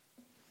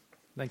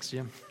Thanks,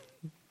 Jim.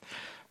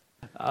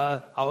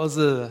 I was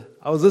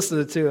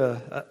listening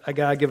to a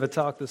guy give a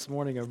talk this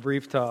morning, a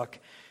brief talk,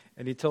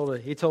 and he told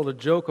a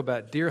joke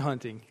about deer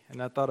hunting,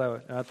 and I thought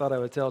I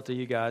would tell it to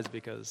you guys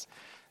because,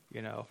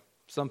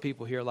 some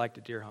people here like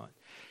to deer hunt.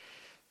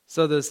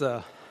 So there's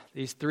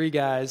these three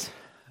guys,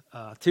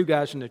 two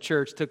guys from the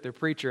church took their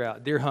preacher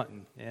out deer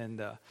hunting,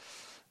 and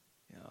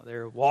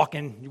they're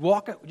walking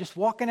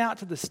out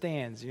to the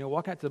stands,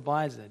 walking out to the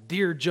blinds, and a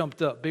deer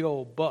jumped up, big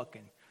old buck,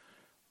 and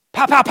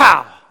pow, pow,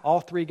 pow,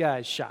 all three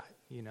guys shot,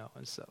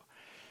 and so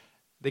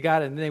they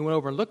got it, and they went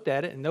over and looked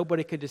at it, and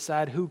nobody could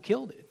decide who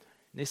killed it.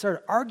 And they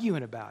started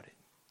arguing about it,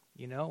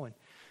 and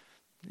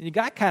it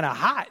got kind of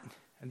hot,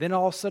 and then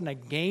all of a sudden a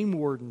game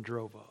warden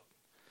drove up,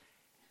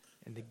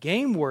 and the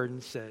game warden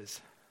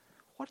says,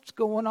 "What's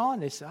going on?"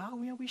 They said,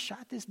 we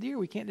shot this deer,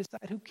 we can't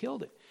decide who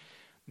killed it.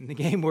 And the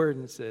game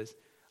warden says,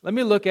 "Let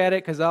me look at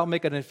it, because I'll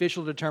make an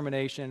official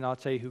determination, and I'll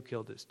tell you who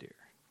killed this deer."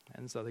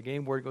 And so the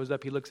game warden goes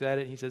up, he looks at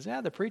it, and he says,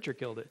 "The preacher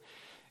killed it."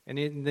 And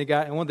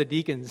one of the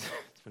deacons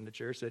from the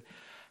church said,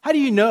 How do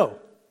you know?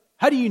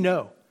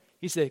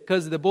 He said,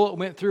 "Because the bullet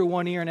went through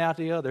one ear and out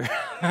the other."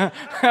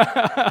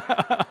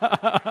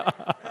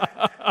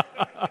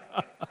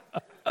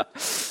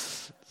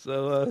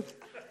 So,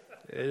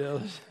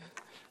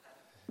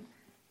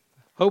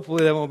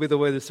 hopefully that won't be the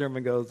way the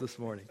sermon goes this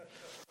morning.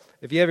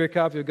 If you have your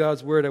copy of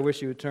God's Word, I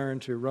wish you would turn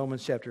to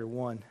Romans chapter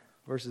 1,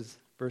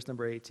 verse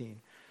number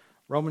 18.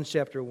 Romans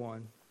chapter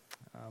 1,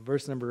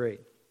 verse number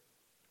 8.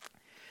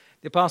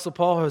 The Apostle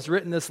Paul has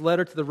written this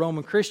letter to the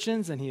Roman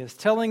Christians, and he is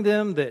telling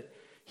them that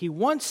he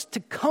wants to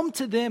come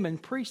to them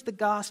and preach the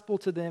gospel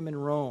to them in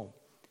Rome.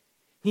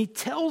 He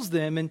tells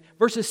them in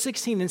verses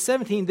 16 and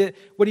 17 that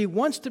what he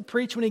wants to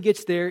preach when he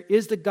gets there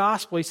is the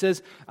gospel. He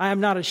says, "I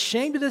am not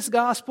ashamed of this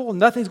gospel.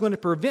 Nothing's going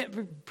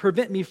to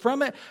prevent me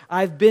from it.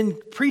 I've been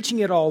preaching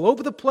it all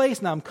over the place,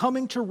 and I'm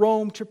coming to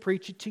Rome to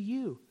preach it to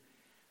you."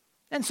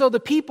 And so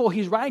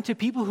he's writing to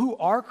people who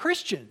are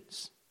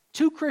Christians,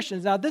 to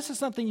Christians. Now, this is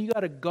something you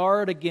got to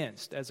guard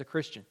against as a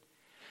Christian.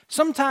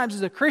 Sometimes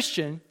as a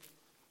Christian,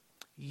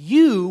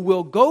 you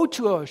will go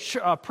to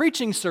a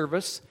preaching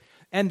service,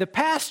 and the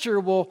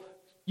pastor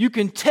you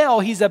can tell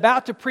he's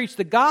about to preach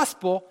the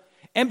gospel,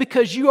 and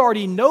because you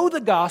already know the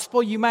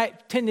gospel, you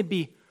might tend to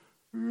be,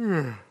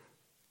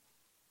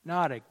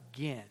 not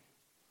again.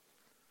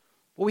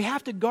 Well, we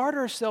have to guard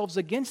ourselves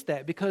against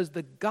that, because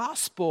the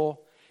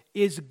gospel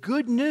is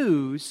good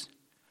news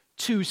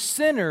to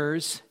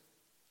sinners,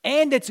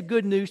 and it's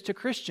good news to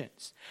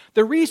Christians.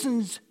 The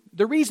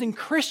reason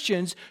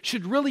Christians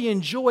should really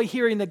enjoy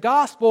hearing the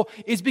gospel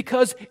is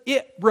because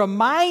it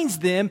reminds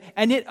them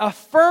and it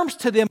affirms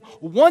to them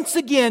once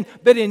again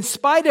that in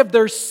spite of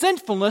their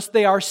sinfulness,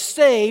 they are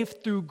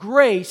saved through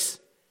grace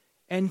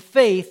and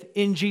faith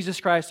in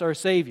Jesus Christ our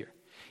Savior.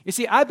 You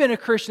see, I've been a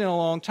Christian a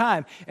long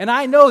time, and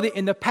I know that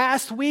in the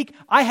past week,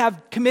 I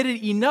have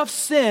committed enough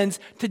sins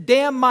to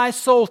damn my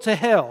soul to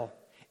hell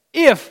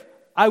if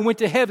I went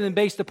to heaven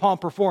based upon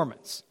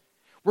performance.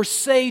 We're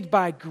saved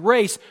by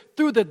grace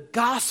through the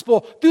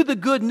gospel, through the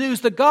good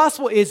news. The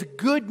gospel is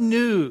good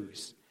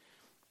news.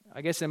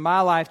 I guess in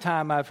my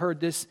lifetime, I've heard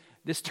this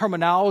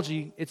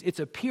terminology. It's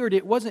appeared.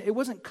 It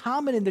wasn't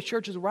common in the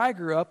churches where I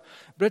grew up,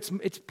 but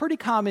it's pretty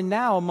common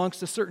now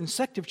amongst a certain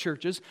sect of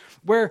churches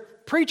where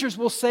preachers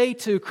will say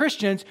to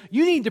Christians,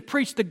 "You need to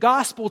preach the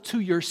gospel to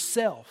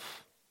yourself."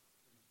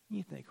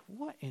 You think,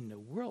 what in the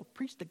world?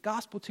 Preach the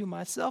gospel to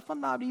myself?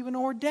 I'm not even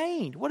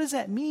ordained. What does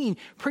that mean,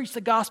 preach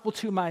the gospel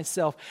to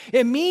myself?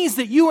 It means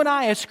that you and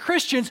I as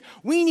Christians,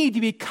 we need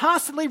to be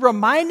constantly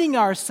reminding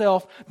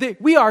ourselves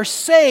that we are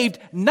saved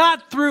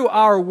not through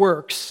our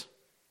works.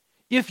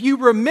 If you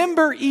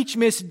remember each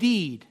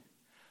misdeed,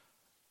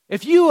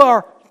 if you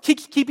are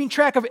keeping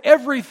track of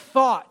every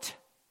thought,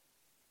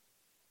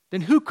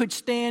 then who could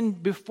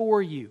stand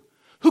before you?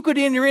 Who could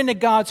enter into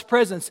God's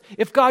presence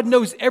if God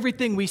knows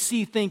everything we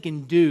see, think,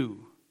 and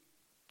do?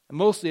 And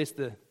mostly it's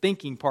the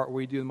thinking part where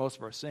we do most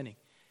of our sinning.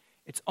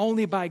 It's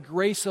only by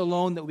grace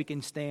alone that we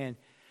can stand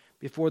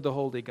before the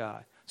holy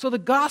God. So the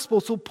gospel,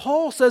 so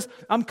Paul says,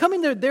 I'm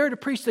coming there to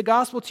preach the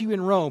gospel to you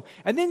in Rome.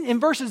 And then in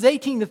verses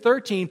 18 to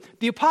 13,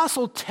 the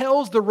apostle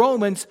tells the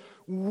Romans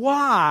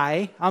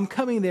why I'm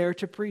coming there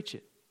to preach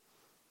it.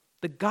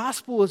 The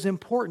gospel is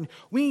important.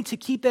 We need to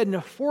keep that in the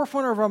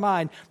forefront of our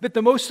mind, that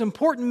the most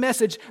important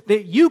message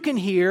that you can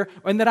hear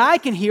and that I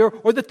can hear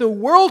or that the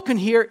world can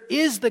hear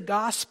is the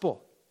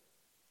gospel.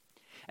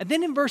 And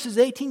then in verses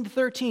 18 to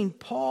 13,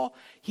 Paul,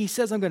 he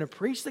says, I'm going to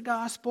preach the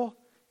gospel,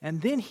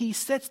 and then he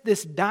sets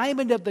this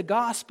diamond of the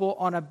gospel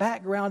on a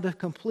background of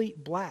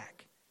complete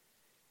black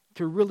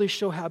to really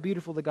show how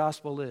beautiful the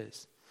gospel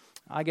is.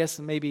 I guess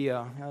maybe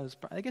it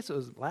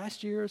was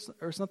last year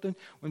or something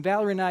when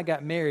Valerie and I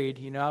got married.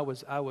 I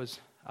was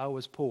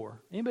poor.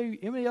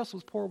 Anybody else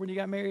was poor when you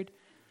got married?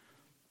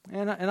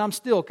 And I'm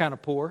still kind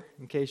of poor,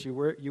 in case you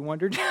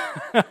wondered.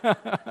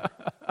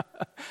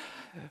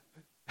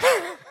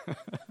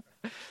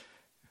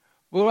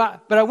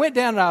 But I went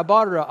down and I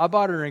bought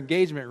her an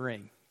engagement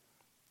ring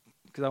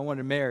because I wanted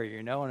to marry her,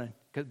 and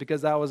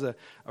because I was a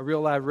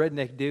real live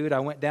redneck dude, I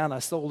went down, I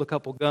sold a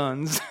couple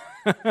guns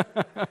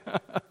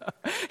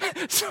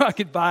so I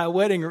could buy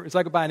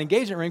an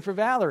engagement ring for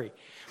Valerie.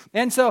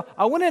 And so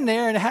I went in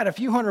there and had a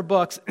few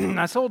 $100. And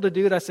I told the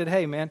dude, I said,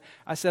 hey man,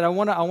 I said,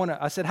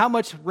 I said, how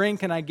much ring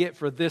can I get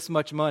for this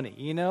much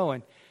money?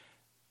 And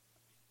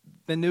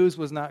the news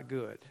was not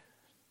good.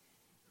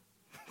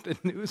 The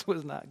news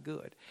was not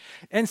good.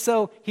 And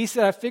so he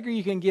said, I figure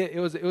you can get, it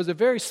was a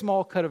very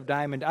small cut of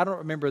diamond. I don't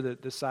remember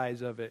the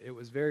size of it. It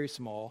was very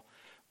small.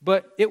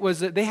 But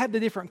they had the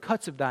different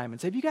cuts of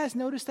diamonds. Have you guys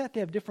noticed that? They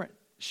have different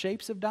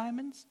shapes of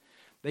diamonds.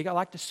 They got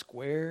like the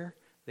square.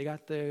 They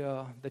got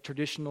the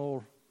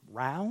traditional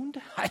round.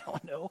 I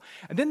don't know.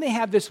 And then they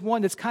have this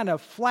one that's kind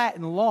of flat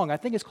and long. I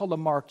think it's called a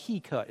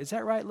marquee cut. Is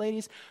that right,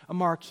 ladies? A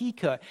marquee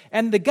cut.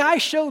 And the guy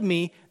showed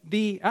me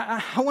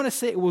I want to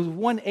say it was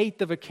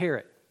 1/8 of a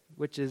carat,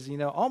 which is,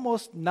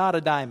 almost not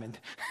a diamond.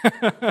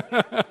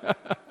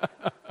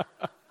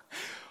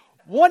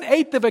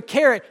 1/8 of a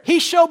carat. He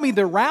showed me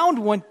the round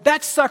one.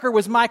 That sucker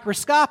was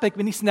microscopic.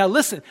 And he said, now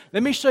listen,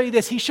 let me show you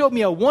this. He showed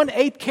me a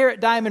 1/8 carat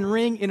diamond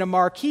ring in a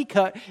marquee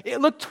cut.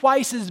 It looked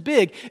twice as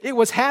big. It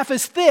was half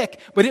as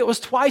thick, but it was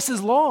twice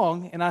as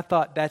long. And I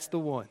thought, that's the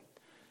one.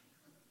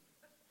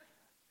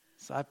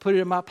 So I put it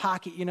in my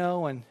pocket,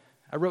 and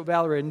I wrote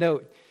Valerie a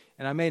note.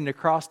 And I made an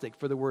acrostic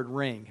for the word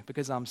ring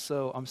because I'm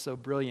so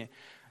brilliant.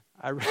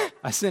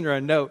 I sent her a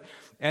note,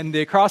 and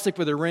the acrostic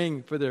for the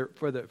ring for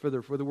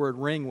the word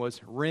ring was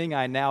 "Ring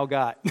I now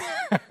got."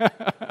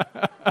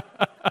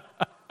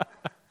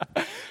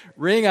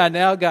 Ring I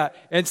now got,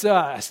 and so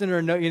I sent her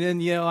a note,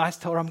 and then I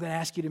told her I'm going to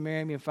ask you to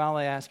marry me, and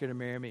finally I asked her to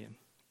marry me, and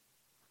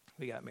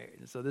we got married.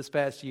 And so this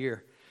past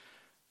year,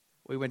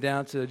 we went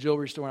down to a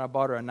jewelry store, and I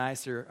bought her a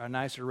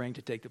nicer ring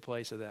to take the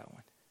place of that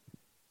one.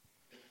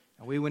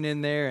 And we went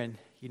in there, and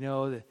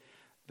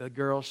the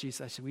girl,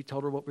 we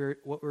told her what we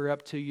were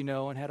up to,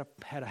 and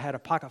had a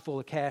pocket full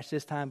of cash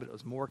this time, but it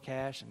was more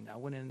cash. And I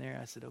went in there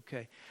and I said,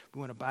 okay, we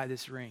want to buy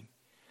this ring.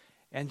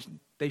 And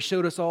they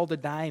showed us all the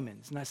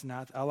diamonds. And I said,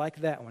 no, I like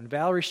that one.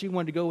 Valerie, she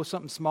wanted to go with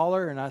something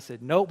smaller. And I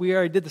said, nope, we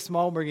already did the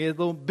small. We're going to get a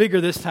little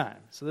bigger this time.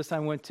 So this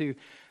time we went to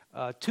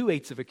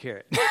 2/8 of a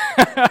carat.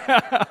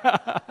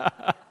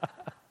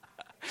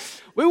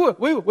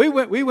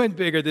 we went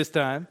bigger this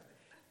time.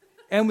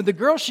 And with the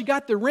girl, she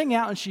got the ring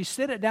out and she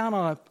set it down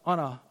on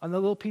a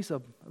little piece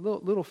of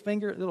little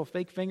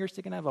fake finger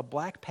sticking out of a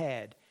black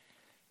pad.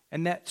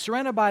 And that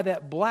surrounded by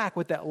that black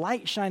with that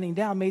light shining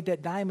down made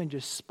that diamond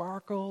just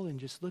sparkle and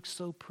just look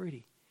so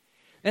pretty.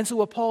 And so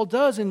what Paul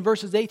does in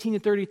verses 18 to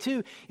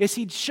 32 is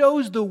he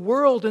shows the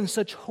world in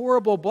such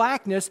horrible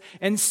blackness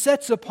and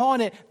sets upon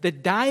it the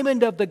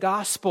diamond of the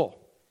gospel.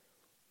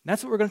 And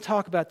that's what we're going to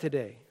talk about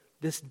today,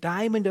 this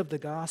diamond of the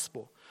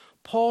gospel.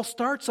 Paul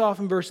starts off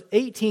in verse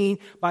 18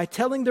 by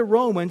telling the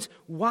Romans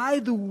why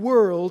the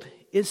world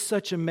is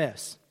such a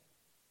mess.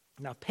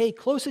 Now pay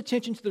close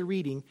attention to the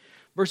reading,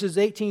 verses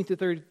 18 to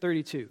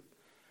 32.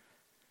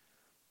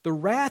 The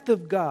wrath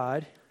of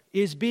God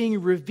is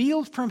being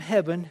revealed from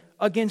heaven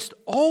against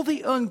all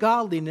the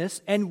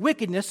ungodliness and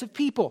wickedness of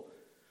people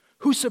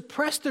who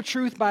suppress the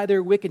truth by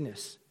their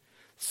wickedness,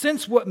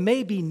 since what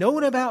may be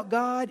known about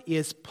God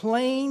is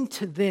plain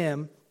to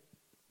them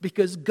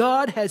because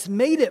God has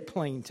made it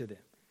plain to them.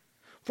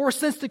 For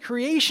since the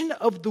creation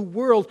of the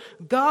world,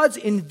 God's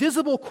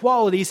invisible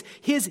qualities,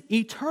 His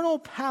eternal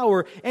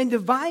power and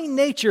divine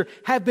nature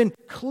have been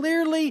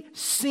clearly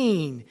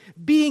seen,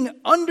 being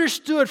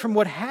understood from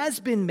what has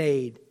been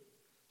made,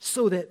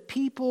 so that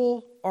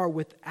people are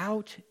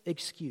without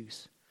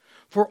excuse.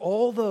 For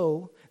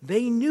although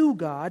they knew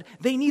God,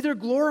 they neither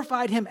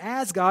glorified Him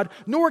as God,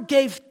 nor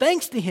gave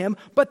thanks to Him,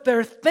 but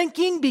their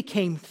thinking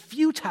became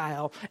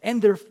futile, and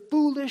their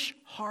foolish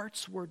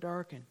hearts were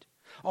darkened.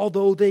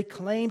 Although they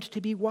claimed to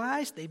be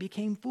wise, they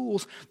became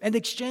fools and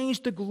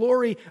exchanged the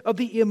glory of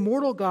the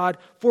immortal God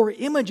for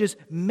images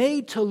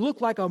made to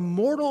look like a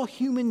mortal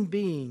human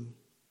being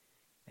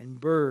and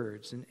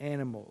birds and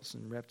animals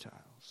and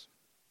reptiles.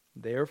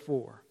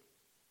 Therefore,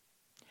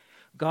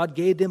 God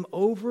gave them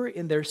over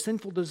in their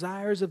sinful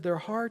desires of their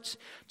hearts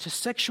to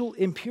sexual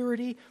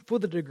impurity for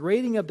the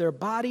degrading of their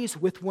bodies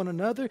with one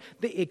another.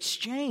 They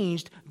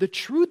exchanged the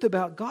truth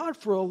about God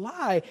for a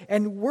lie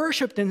and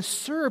worshiped and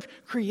served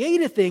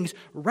created things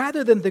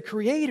rather than the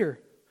Creator,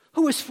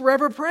 who is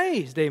forever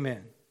praised.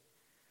 Amen.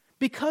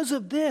 Because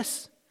of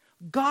this,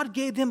 God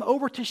gave them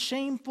over to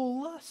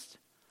shameful lust.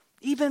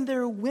 Even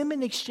their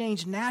women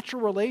exchanged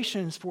natural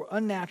relations for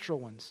unnatural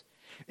ones.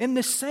 In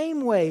the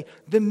same way,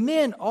 the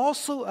men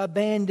also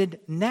abandoned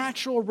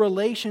natural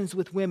relations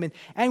with women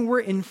and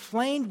were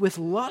inflamed with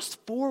lust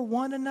for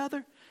one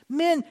another.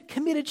 Men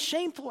committed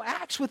shameful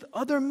acts with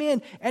other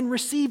men and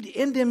received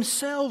in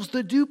themselves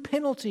the due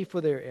penalty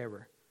for their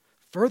error.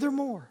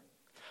 Furthermore,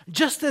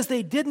 just as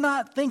they did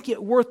not think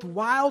it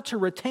worthwhile to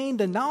retain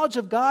the knowledge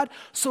of God,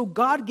 so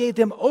God gave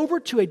them over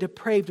to a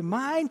depraved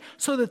mind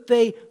so that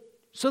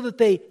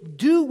they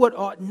do what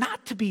ought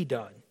not to be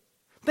done.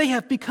 They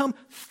have become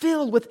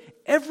filled with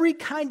every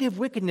kind of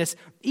wickedness,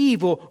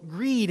 evil,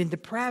 greed, and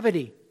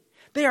depravity.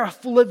 They are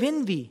full of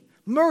envy,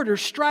 murder,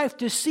 strife,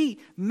 deceit,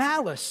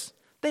 malice.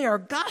 They are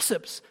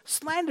gossips,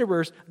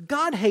 slanderers,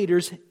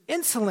 God-haters,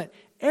 insolent,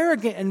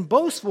 arrogant, and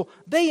boastful.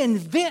 They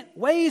invent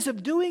ways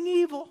of doing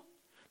evil.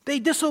 They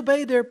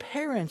disobey their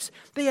parents.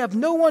 They have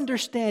no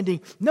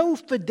understanding, no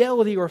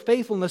fidelity or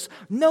faithfulness,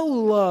 no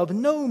love,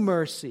 no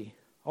mercy,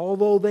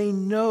 although they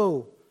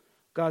know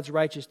God's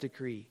righteous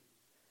decree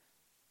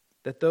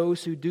that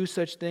those who do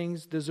such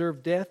things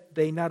deserve death.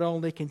 They not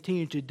only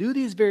continue to do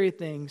these very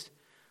things,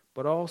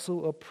 but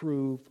also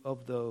approve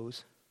of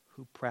those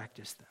who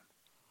practice them.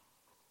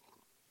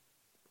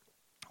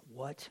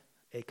 What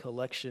a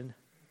collection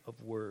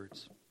of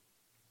words.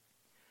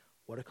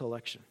 What a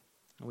collection.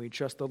 And we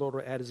trust the Lord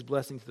will add His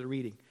blessing to the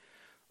reading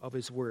of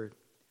His word.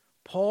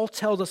 Paul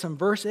tells us in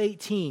verse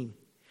 18,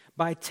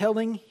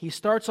 he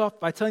starts off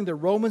by telling the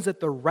Romans that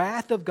the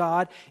wrath of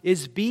God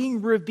is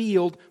being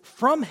revealed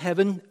from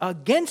heaven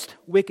against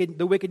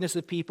the wickedness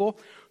of people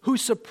who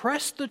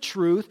suppress the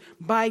truth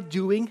by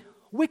doing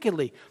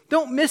wickedly.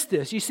 Don't miss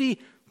this. You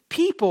see,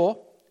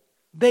 people,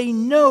 they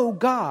know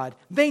God.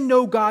 They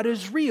know God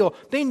is real.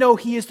 They know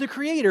He is the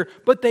Creator,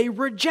 but they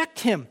reject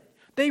Him.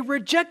 They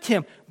reject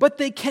Him, but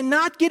they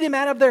cannot get Him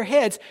out of their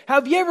heads.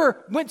 Have you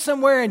ever went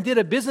somewhere and did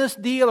a business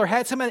deal or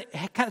had some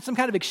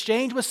kind of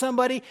exchange with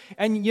somebody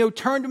and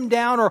turned them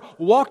down or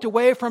walked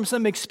away from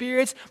some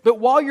experience, but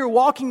while you're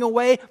walking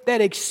away,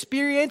 that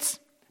experience,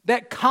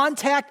 that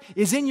contact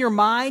is in your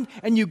mind,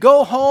 and you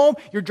go home,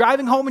 you're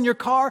driving home in your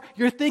car,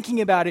 you're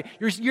thinking about it.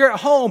 You're at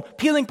home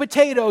peeling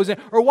potatoes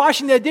or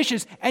washing the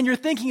dishes, and you're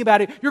thinking about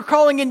it. You're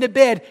crawling into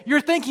bed,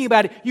 you're thinking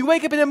about it. You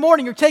wake up in the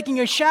morning, you're taking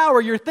a shower,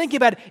 you're thinking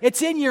about it.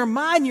 It's in your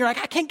mind. You're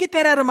like, I can't get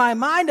that out of my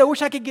mind. I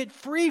wish I could get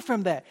free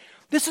from that.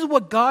 This is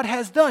what God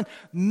has done.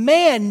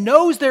 Man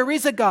knows there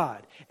is a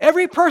God.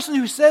 Every person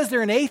who says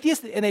they're an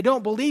atheist and they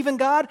don't believe in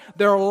God,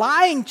 they're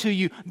lying to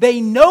you.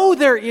 They know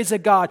there is a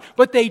God,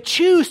 but they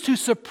choose to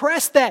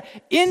suppress that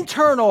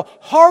internal,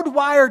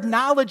 hardwired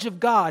knowledge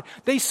of God.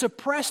 They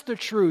suppress the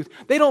truth.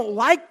 They don't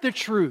like the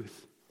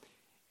truth.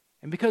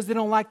 And because they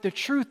don't like the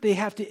truth, they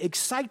have to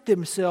excite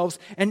themselves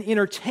and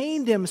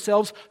entertain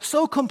themselves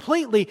so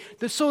completely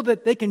so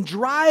that they can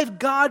drive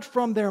God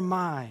from their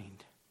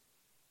mind.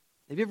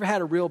 Have you ever had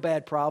a real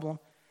bad problem?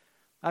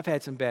 I've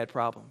had some bad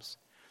problems.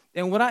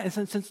 And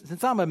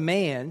since I'm a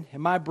man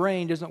and my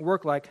brain doesn't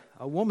work like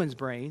a woman's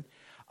brain,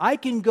 I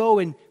can go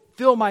and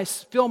fill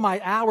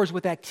my hours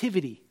with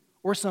activity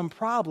or some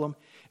problem,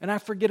 and I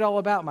forget all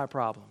about my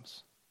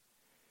problems.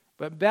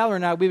 But Valerie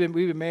and I, we've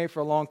been married for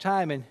a long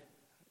time, and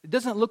it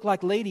doesn't look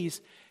like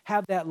ladies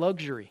have that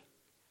luxury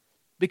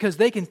because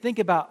they can think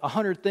about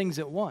 100 things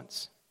at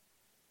once.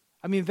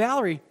 I mean,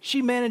 Valerie,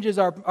 she manages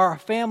our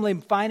family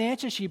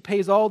finances. She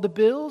pays all the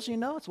bills,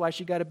 That's why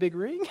she got a big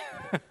ring.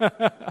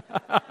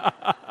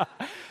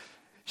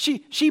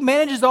 She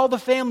manages all the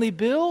family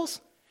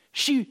bills.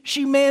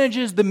 She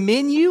manages the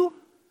menu.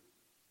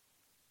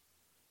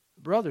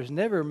 Brothers,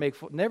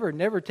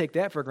 never take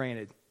that for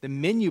granted. The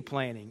menu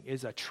planning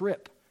is a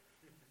trip.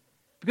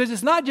 Because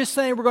it's not just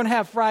saying we're going to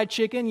have fried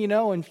chicken,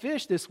 and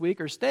fish this week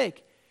or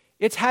steak.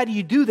 It's how do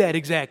you do that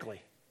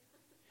exactly?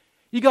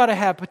 You got to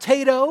have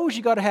potatoes.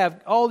 You got to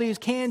have all these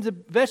cans of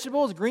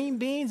vegetables, green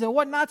beans, and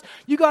whatnot.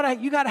 You got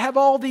to have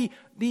all the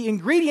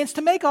ingredients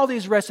to make all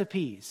these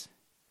recipes.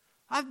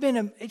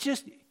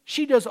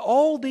 She does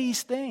all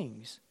these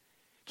things.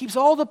 Keeps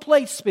all the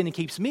plates spinning.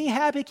 Keeps me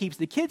happy. Keeps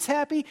the kids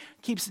happy.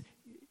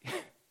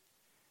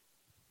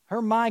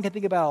 Her mind can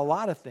think about a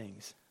lot of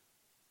things.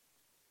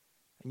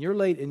 And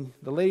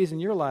the ladies in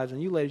your lives,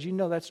 and you ladies,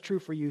 that's true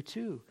for you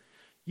too.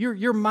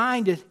 Your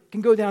mind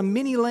can go down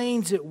many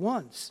lanes at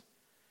once.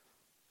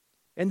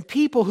 And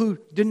people who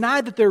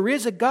deny that there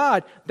is a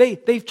God, they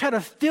try to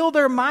fill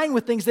their mind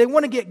with things. They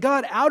want to get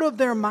God out of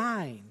their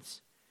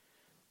minds.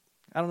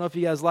 I don't know if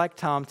you guys like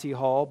Tom T.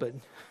 Hall, but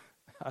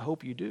I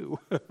hope you do.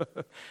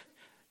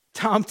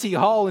 Tom T.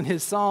 Hall in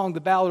his song,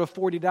 The Ballad of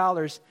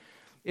 $40,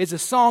 is a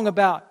song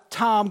about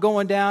Tom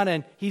going down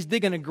and he's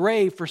digging a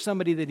grave for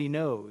somebody that he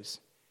knows.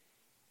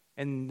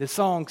 And the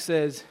song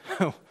says,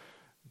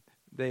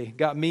 they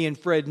got me and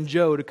Fred and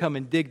Joe to come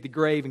and dig the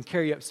grave and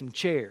carry up some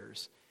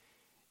chairs.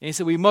 And he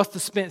said, we must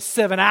have spent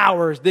 7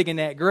 hours digging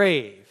that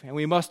grave, and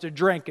we must have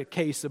drank a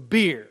case of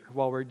beer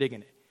while we're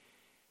digging it.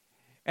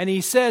 And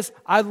he says,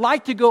 I'd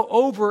like to go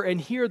over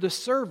and hear the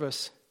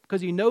service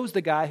because he knows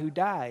the guy who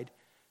died.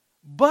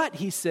 But,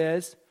 he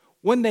says,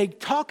 when they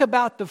talk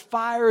about the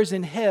fires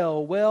in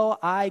hell, well,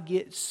 I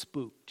get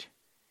spooked.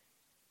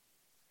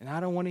 And I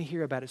don't want to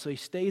hear about it. So he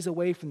stays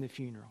away from the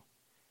funeral.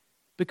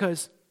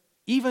 Because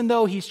even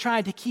though he's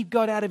trying to keep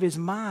God out of his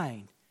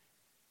mind,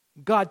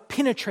 God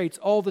penetrates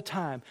all the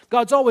time.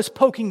 God's always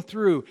poking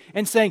through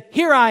and saying,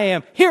 here I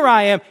am, here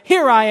I am,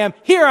 here I am,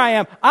 here I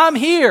am. I'm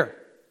here.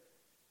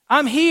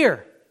 I'm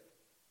here.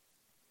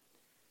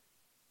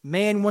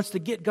 Man wants to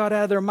get God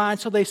out of their mind,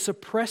 so they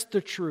suppress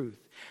the truth.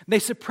 They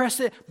suppress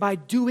it by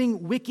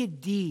doing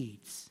wicked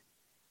deeds.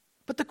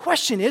 But the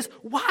question is,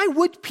 why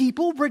would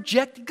people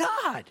reject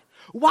God?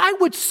 Why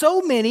would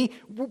so many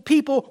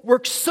people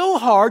work so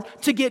hard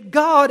to get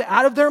God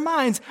out of their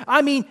minds?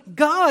 I mean,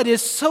 God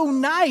is so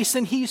nice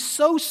and He's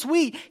so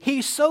sweet.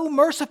 He's so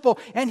merciful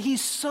and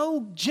He's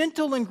so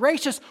gentle and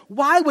gracious.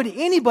 Why would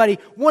anybody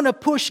want to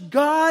push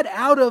God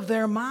out of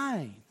their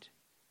mind?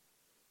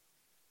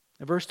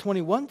 And verse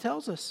 21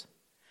 tells us,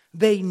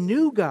 they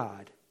knew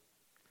God,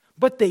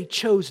 but they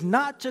chose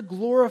not to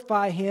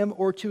glorify Him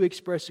or to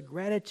express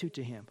gratitude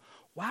to Him.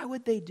 Why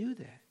would they do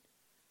that?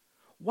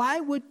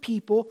 Why would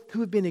people who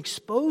have been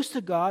exposed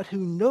to God, who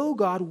know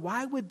God,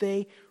 why would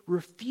they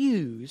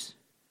refuse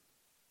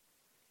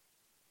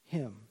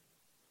Him?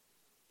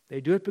 They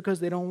do it because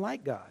they don't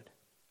like God.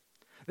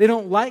 They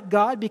don't like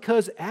God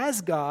because as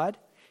God,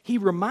 He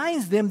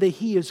reminds them that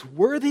He is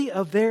worthy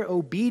of their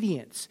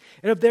obedience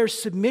and of their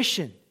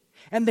submission.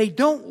 And they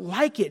don't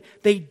like it.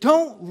 They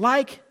don't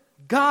like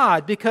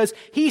God because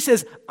He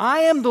says, I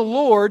am the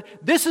Lord,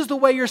 this is the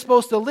way you're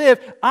supposed to live,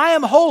 I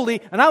am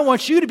holy, and I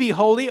want you to be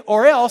holy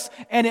or else,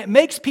 and it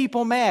makes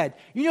people mad.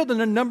 You know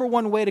the number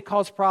one way to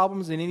cause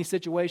problems in any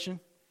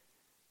situation?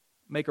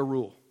 Make a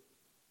rule.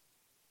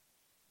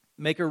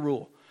 Make a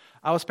rule.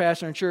 I was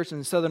pastoring a church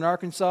in southern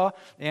Arkansas,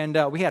 and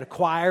we had a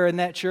choir in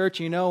that church,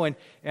 and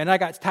I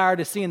got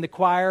tired of seeing the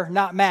choir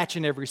not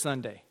matching every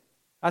Sunday.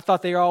 I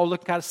thought they were all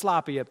looking kind of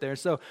sloppy up there.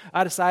 So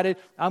I decided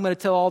I'm going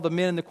to tell all the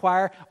men in the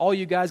choir, all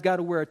you guys got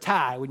to wear a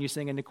tie when you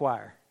sing in the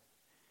choir.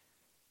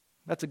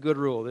 That's a good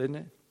rule, isn't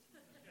it?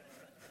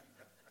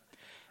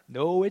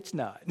 No, it's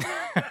not.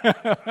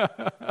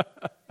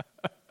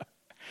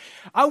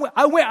 I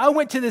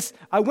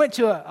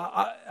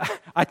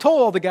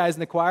told all the guys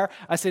in the choir,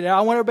 I said,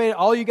 I want everybody,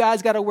 all you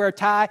guys got to wear a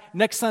tie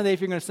next Sunday if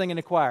you're going to sing in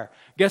the choir.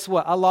 Guess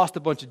what? I lost a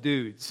bunch of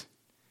dudes.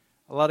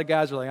 A lot of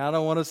guys are like, I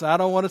don't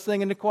want to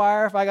sing in the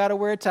choir if I got to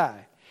wear a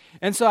tie.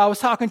 And so I was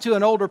talking to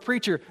an older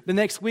preacher the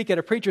next week at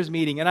a preacher's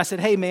meeting, and I said,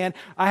 hey man,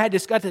 I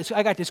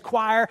got this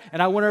choir,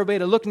 and I want everybody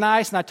to look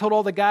nice, and I told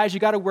all the guys,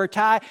 you got to wear a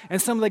tie,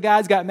 and some of the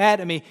guys got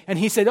mad at me, and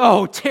he said,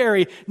 oh,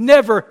 Terry,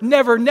 never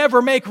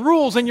make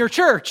rules in your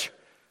church.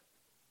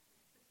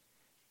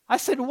 I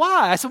said,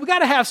 why? I said, we got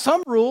to have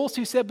some rules.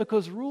 He said,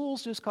 because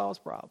rules just cause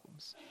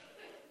problems.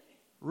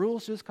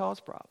 Rules just cause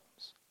problems.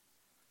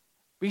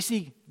 But you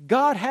see,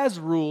 God has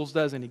rules,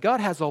 doesn't He?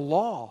 God has a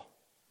law.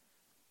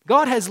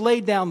 God has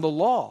laid down the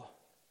law.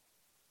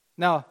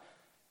 Now,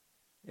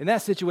 in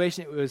that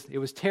situation, it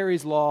was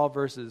Terry's law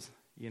versus,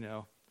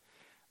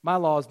 my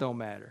laws don't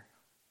matter.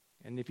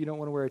 And if you don't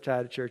want to wear a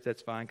tie to church,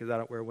 that's fine, because I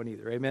don't wear one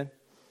either. Amen?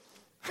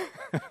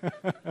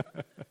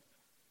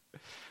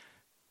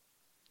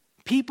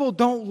 People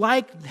don't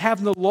like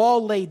having the law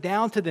laid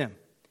down to them.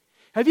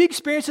 Have you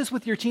experienced this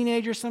with your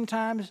teenagers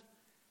sometimes?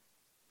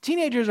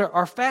 Teenagers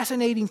are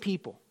fascinating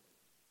people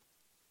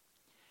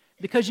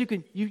because you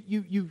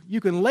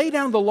can lay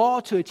down the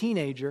law to a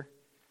teenager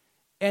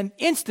and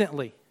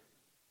instantly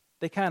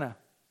they kind of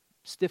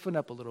stiffen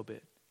up a little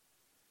bit.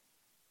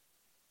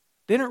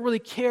 They don't really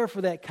care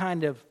for that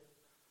kind of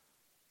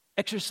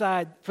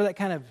exercise, for that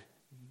kind of,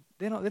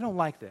 they don't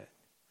like that.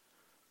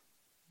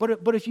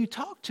 But if you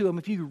talk to them,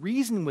 if you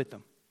reason with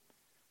them,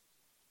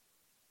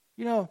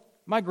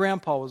 my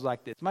grandpa was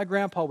like this. My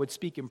grandpa would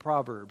speak in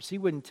Proverbs. He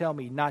wouldn't tell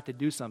me not to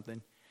do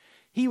something.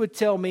 He would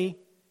tell me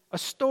a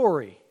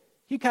story.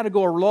 He'd kind of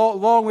go a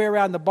long way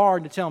around the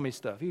barn to tell me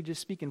stuff. He would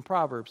just speak in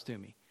Proverbs to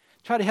me.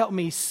 Try to help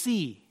me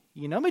see.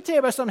 Let me tell you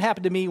about something that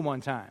happened to me one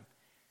time.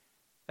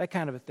 That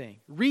kind of a thing.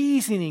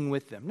 Reasoning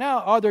with them. Now,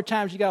 are there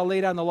times you got to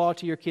lay down the law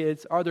to your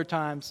kids? Are there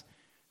times?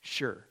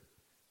 Sure.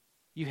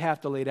 You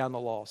have to lay down the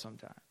law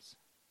sometimes.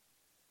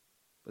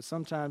 But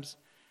sometimes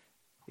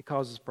it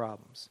causes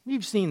problems.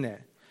 You've seen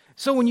that.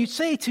 So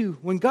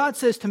when God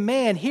says to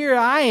man, here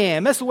I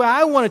am, that's the way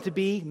I want it to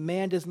be,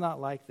 man does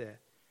not like that.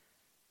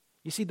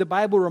 You see, the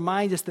Bible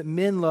reminds us that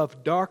men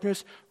love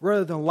darkness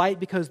rather than light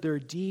because their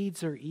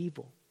deeds are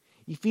evil.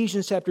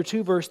 Ephesians chapter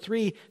 2, verse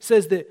 3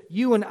 says that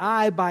you and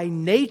I, by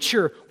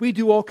nature, we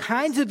do all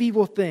kinds of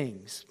evil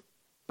things.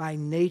 By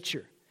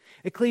nature.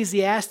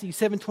 Ecclesiastes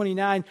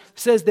 7:29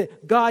 says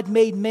that God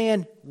made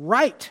man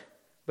right,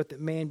 but that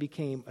man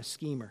became a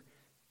schemer.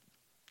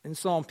 In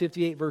Psalm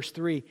 58, verse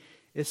 3,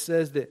 it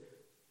says that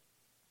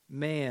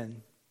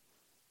men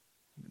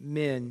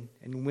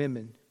and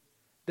women,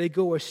 they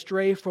go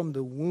astray from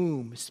the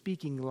womb,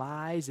 speaking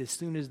lies as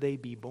soon as they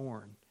be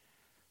born.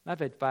 I've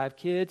had 5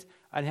 kids.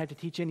 I didn't have to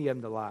teach any of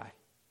them to lie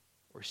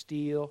or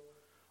steal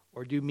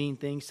or do mean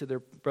things to their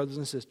brothers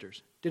and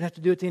sisters. Didn't have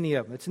to do it to any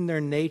of them. It's in their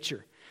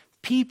nature.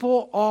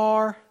 People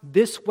are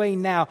this way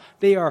now.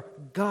 They are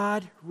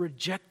God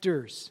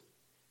rejectors.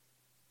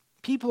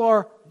 People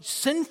are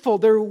sinful.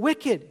 They're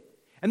wicked.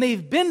 And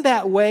they've been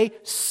that way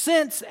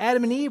since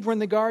Adam and Eve were in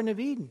the Garden of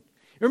Eden.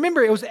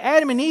 Remember, it was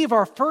Adam and Eve,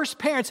 our first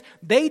parents.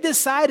 They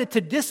decided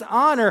to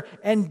dishonor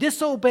and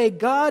disobey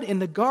God in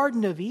the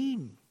Garden of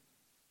Eden.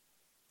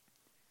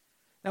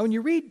 Now, when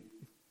you read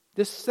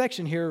this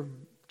section here,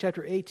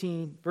 chapter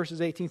 18,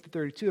 verses 18 to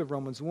 32 of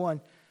Romans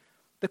 1,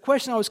 the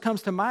question always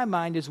comes to my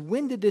mind is,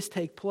 when did this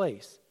take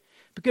place?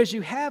 Because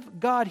you have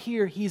God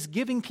here, He's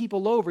giving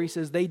people over. He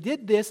says, they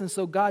did this, and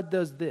so God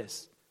does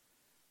this.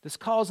 This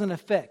cause and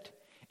effect.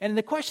 And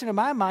the question in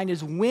my mind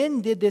is,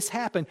 when did this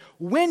happen?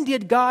 When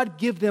did God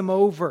give them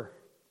over?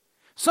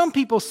 Some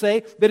people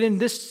say that in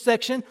this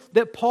section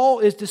that Paul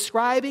is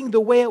describing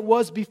the way it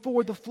was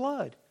before the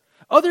flood.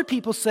 Other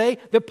people say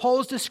that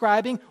Paul is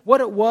describing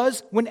what it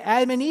was when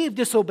Adam and Eve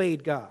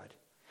disobeyed God.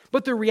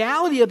 But the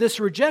reality of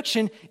this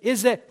rejection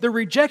is that the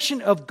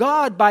rejection of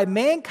God by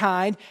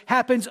mankind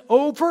happens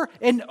over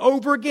and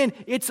over again.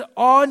 It's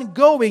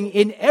ongoing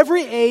in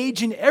every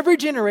age, in every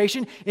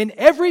generation, in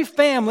every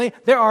family.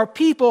 There are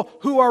people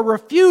who are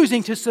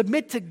refusing to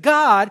submit to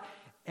God,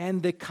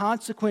 and the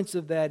consequence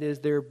of that is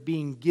they're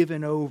being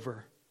given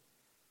over.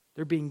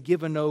 They're being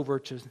given over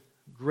to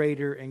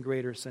greater and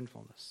greater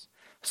sinfulness.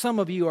 Some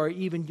of you are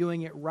even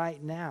doing it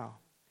right now.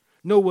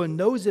 No one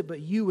knows it but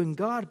you and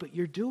God, but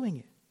you're doing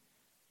it.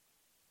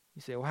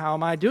 You say, well, how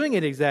am I doing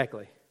it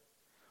exactly?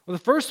 Well,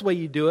 the first way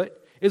you do it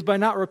is by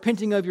not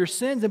repenting of your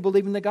sins and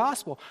believing the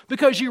gospel.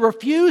 Because you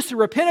refuse to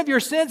repent of your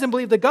sins and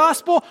believe the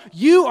gospel,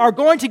 you are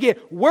going to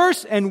get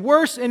worse and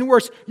worse and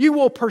worse. You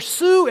will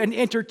pursue and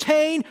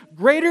entertain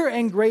greater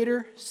and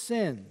greater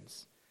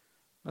sins.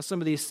 Now,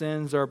 some of these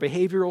sins are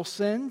behavioral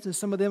sins, and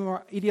some of them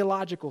are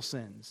ideological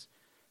sins.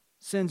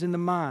 Sins in the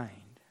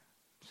mind.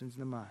 Sins in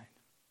the mind.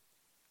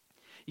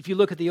 If you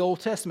look at the Old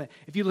Testament,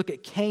 if you look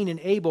at Cain and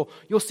Abel,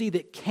 you'll see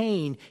that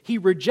Cain, he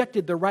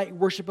rejected the right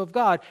worship of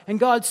God. And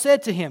God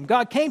said to him,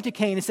 God came to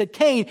Cain and said,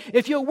 Cain,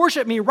 if you'll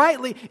worship me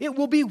rightly, it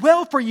will be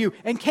well for you.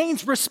 And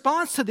Cain's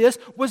response to this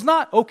was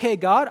not, okay,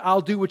 God,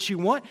 I'll do what you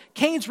want.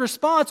 Cain's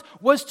response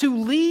was to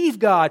leave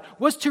God,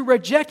 was to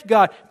reject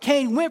God.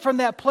 Cain went from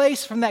that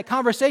place, from that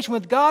conversation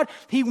with God.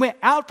 He went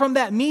out from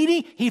that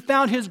meeting. He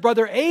found his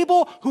brother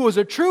Abel, who was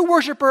a true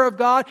worshiper of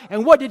God.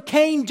 And what did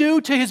Cain do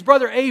to his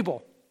brother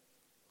Abel?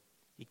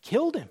 He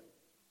killed him.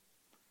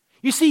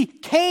 You see,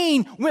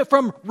 Cain went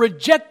from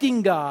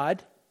rejecting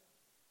God,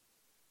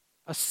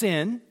 a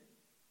sin,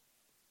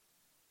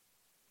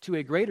 to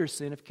a greater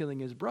sin of killing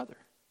his brother.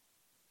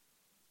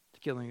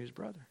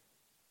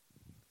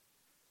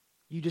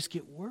 You just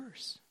get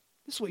worse.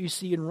 This is what you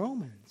see in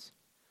Romans.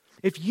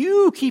 If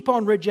you keep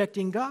on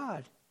rejecting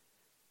God,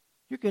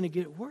 you're going to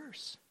get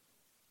worse.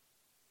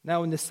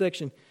 Now in this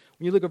section,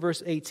 when you look at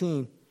verse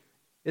 18,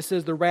 it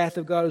says the wrath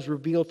of God is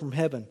revealed from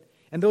heaven.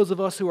 And those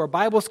of us who are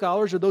Bible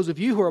scholars, or those of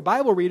you who are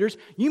Bible readers,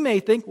 you may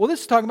think, well,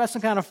 this is talking about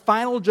some kind of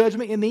final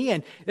judgment in the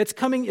end. It's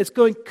going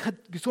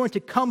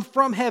to come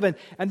from heaven.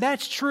 And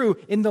that's true.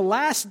 In the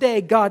last day,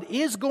 God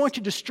is going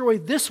to destroy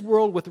this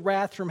world with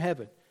wrath from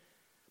heaven.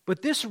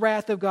 But this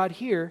wrath of God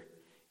here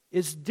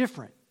is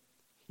different.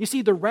 You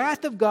see, the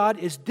wrath of God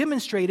is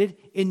demonstrated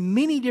in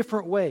many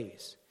different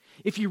ways.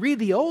 If you read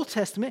the Old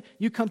Testament,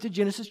 you come to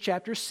Genesis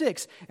chapter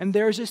 6, and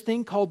there's this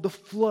thing called the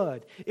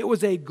flood. It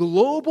was a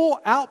global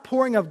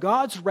outpouring of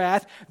God's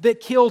wrath that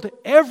killed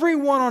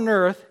everyone on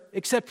earth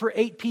except for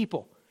 8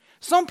 people.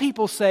 Some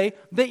people say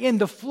that in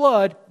the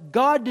flood,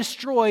 God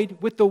destroyed,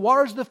 with the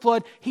waters of the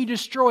flood, He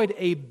destroyed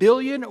 1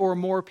 billion or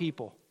more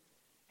people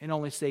and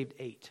only saved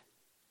 8.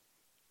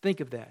 Think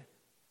of that.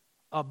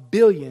 1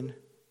 billion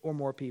or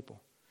more people.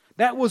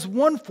 That was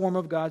one form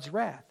of God's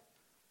wrath.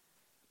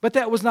 But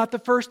that was not the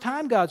first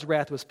time God's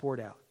wrath was poured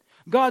out.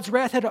 God's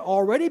wrath had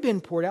already been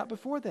poured out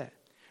before that.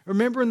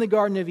 Remember in the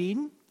Garden of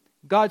Eden,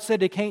 God said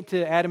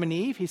to Adam and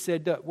Eve, He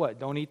said, what?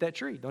 Don't eat that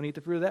tree. Don't eat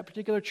the fruit of that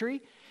particular tree.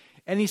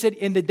 And He said,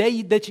 in the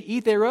day that you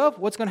eat thereof,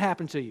 what's going to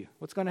happen to you?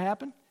 What's going to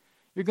happen?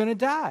 You're going to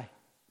die.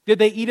 Did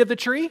they eat of the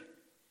tree?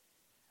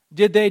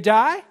 Did they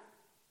die?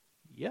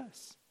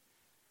 Yes.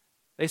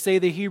 They say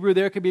the Hebrew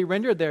there could be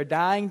rendered, they're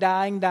dying.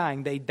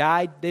 They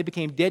died, they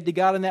became dead to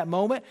God in that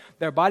moment.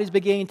 Their bodies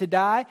began to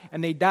die,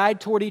 and they died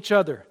toward each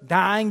other.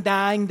 Dying.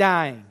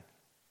 That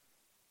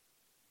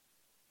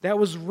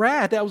was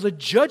wrath. That was a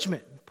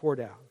judgment poured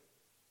out.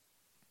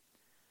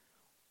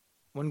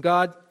 When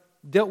God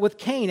dealt with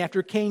Cain,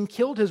 after Cain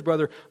killed his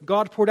brother,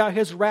 God poured out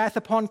His wrath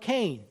upon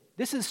Cain.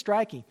 This is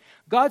striking.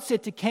 God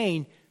said to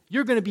Cain,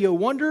 you're going to be a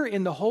wonder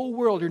in the whole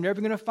world. You're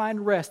never going to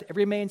find rest.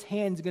 Every man's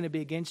hand is going to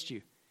be against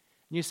you.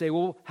 And you say,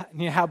 well,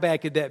 how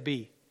bad could that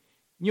be?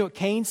 You know what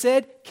Cain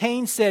said?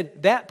 Cain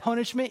said, that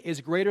punishment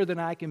is greater than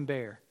I can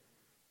bear.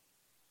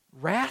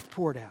 Wrath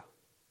poured out.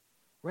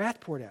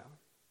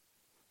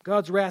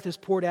 God's wrath is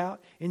poured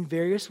out in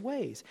various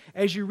ways.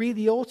 As you read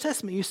the Old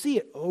Testament, you see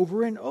it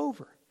over and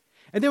over.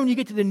 And then when you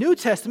get to the New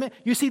Testament,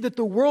 you see that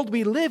the world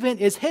we live in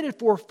is headed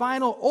for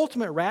final,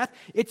 ultimate wrath.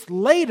 It's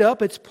laid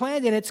up, it's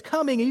planned, and it's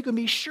coming, and you can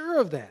be sure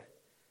of that.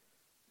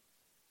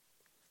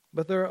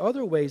 But there are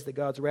other ways that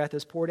God's wrath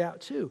is poured out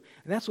too.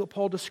 And that's what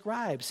Paul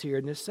describes here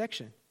in this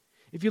section.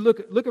 If you look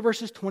at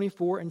verses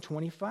 24 and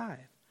 25.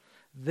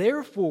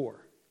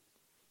 Therefore,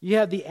 you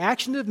have the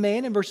action of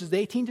man in verses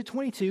 18 to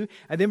 22.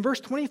 And then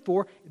verse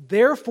 24,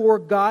 therefore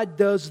God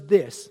does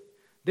this.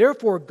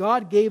 Therefore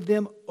God gave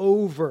them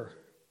over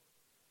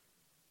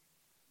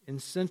in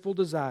sinful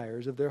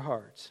desires of their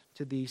hearts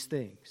to these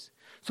things.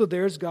 So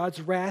there's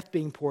God's wrath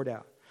being poured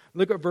out.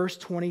 Look at verse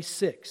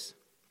 26.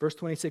 Verse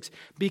 26,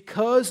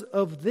 because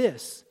of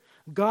this,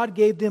 God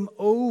gave them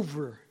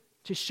over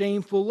to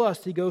shameful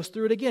lust. He goes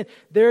through it again.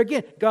 There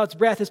again, God's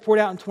wrath is poured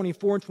out in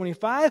 24 and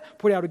 25,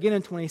 poured out again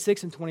in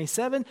 26 and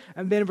 27,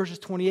 and then in verses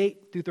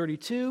 28 through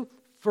 32,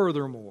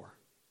 furthermore,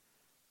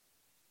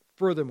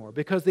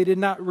 because they did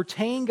not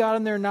retain God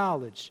in their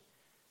knowledge,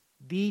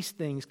 these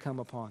things come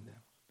upon them.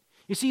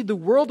 You see, the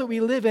world that we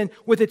live in,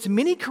 with its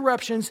many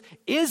corruptions,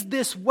 is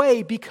this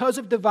way because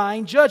of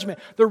divine judgment.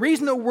 The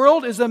reason the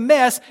world is a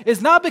mess is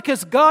not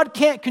because God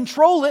can't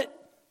control it.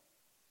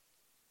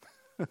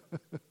 The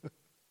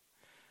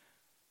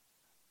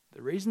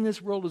reason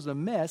this world is a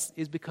mess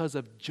is because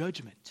of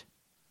judgment.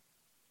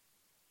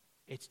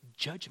 It's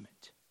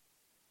judgment.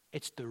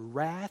 It's the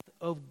wrath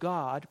of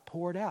God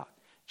poured out.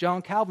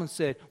 John Calvin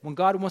said, when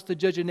God wants to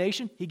judge a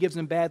nation, he gives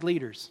them bad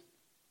leaders.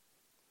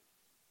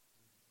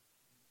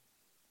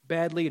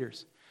 Bad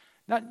leaders.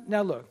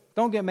 Now look,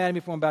 don't get mad at me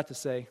for what I'm about to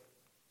say.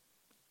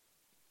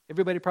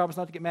 Everybody promise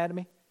not to get mad at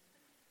me?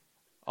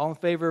 All in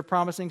favor of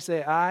promising,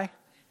 say aye.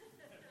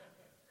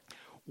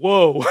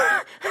 Whoa.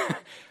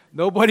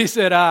 Nobody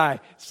said aye.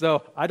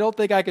 So I don't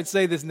think I can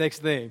say this next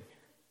thing.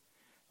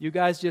 You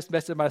guys just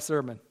messed up my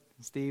sermon.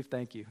 Steve,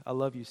 thank you. I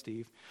love you,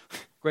 Steve.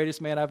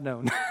 Greatest man I've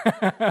known.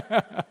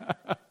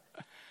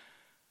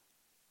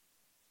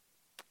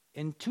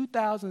 In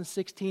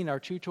 2016, our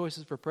two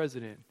choices for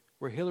president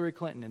were Hillary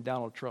Clinton and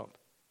Donald Trump.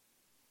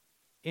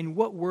 In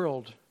what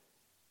world?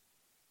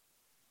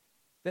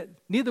 That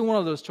neither one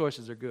of those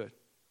choices are good.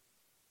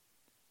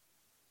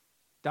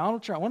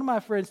 Donald Trump, one of my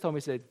friends told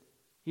me,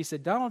 he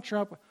said, Donald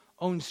Trump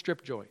owns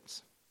strip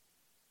joints.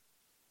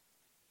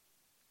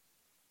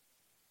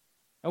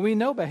 And we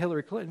know about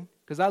Hillary Clinton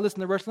because I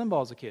listened to Rush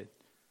Limbaugh as a kid.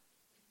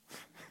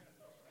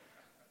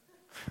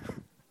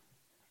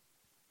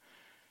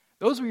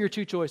 Those were your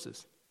two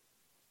choices.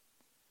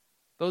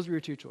 Those were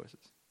your two choices.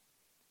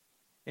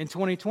 In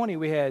 2020,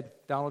 we had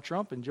Donald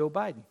Trump and Joe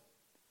Biden.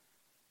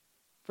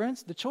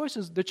 Friends, the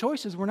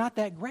choices were not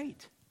that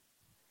great.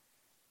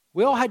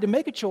 We all had to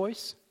make a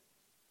choice,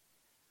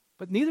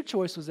 but neither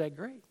choice was that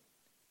great.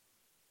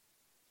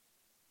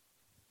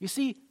 You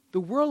see, the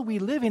world we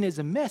live in is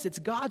a mess. It's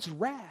God's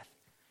wrath.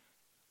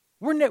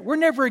 We're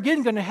never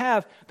again going to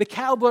have the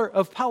caliber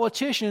of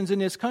politicians in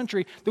this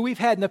country that we've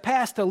had in the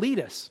past to lead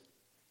us.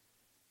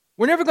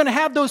 We're never going to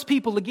have those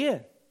people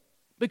again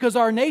because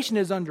our nation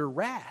is under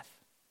wrath.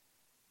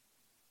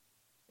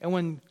 And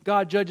when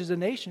God judges a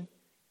nation,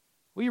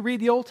 we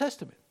read the Old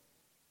Testament.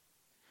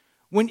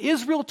 When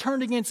Israel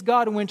turned against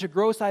God and went to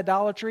gross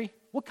idolatry,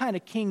 what kind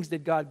of kings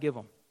did God give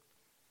them?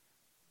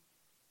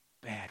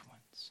 Bad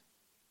ones.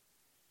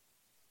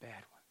 Bad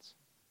ones.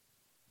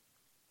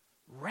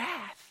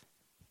 Wrath.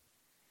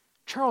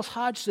 Charles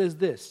Hodge says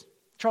this.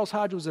 Charles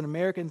Hodge was an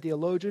American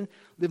theologian,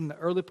 lived in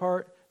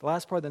the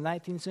last part of the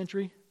 19th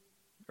century,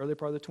 early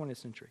part of the 20th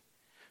century.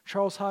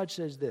 Charles Hodge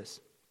says this.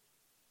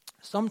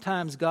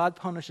 Sometimes God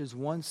punishes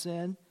one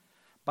sin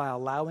by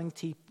allowing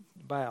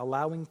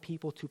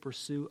people to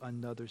pursue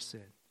another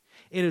sin.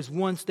 It is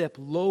one step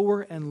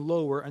lower and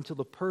lower until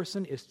the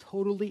person is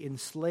totally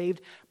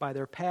enslaved by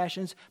their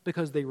passions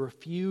because they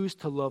refuse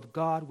to love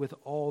God with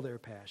all their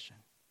passion.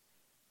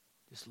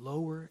 Just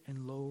lower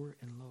and lower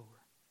and lower.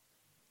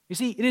 You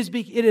see, it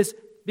is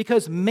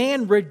because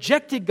man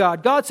rejected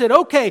God. God said,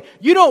 okay,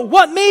 you don't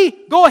want me?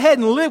 Go ahead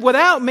and live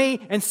without me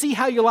and see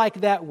how you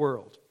like that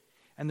world.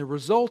 And the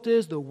result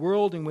is the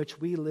world in which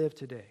we live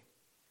today.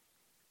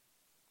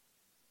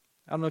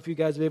 I don't know if you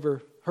guys have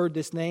ever heard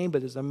this name,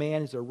 but there's a man,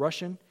 he's a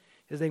Russian.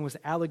 His name was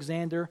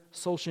Alexander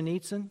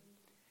Solzhenitsyn.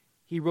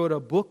 He wrote a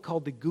book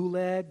called the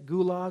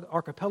Gulag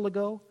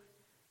Archipelago.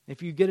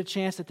 If you get a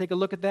chance to take a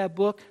look at that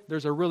book,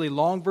 there's a really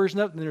long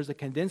version of it, and there's a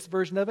condensed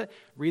version of it.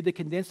 Read the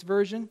condensed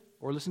version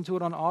or listen to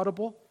it on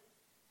Audible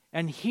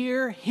and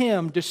hear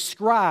him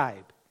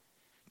describe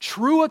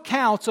true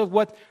accounts of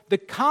what the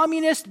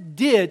communists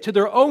did to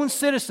their own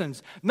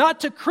citizens,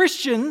 not to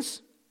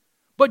Christians,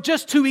 but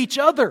just to each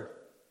other.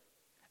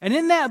 And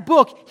in that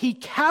book, he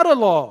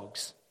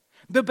catalogs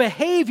the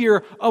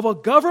behavior of a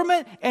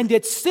government and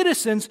its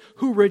citizens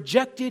who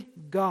rejected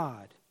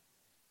God.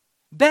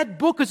 That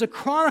book is a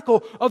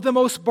chronicle of the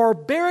most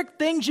barbaric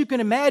things you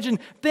can imagine,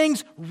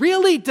 things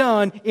really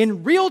done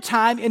in real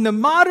time in the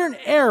modern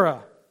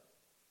era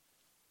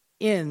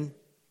in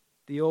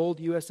the old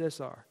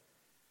USSR.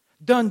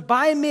 Done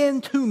by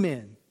men to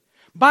men,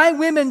 by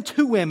women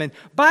to women,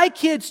 by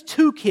kids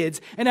to kids.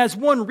 And as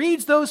one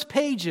reads those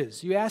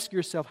pages, you ask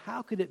yourself,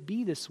 how could it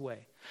be this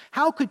way?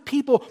 How could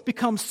people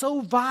become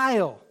so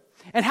vile?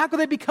 And how could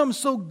they become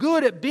so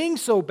good at being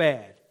so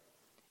bad?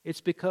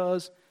 It's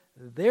because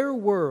their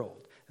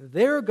world,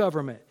 their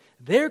government,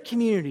 their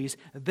communities,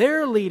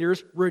 their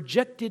leaders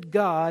rejected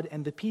God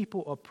and the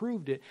people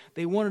approved it.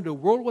 They wanted a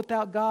world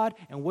without God,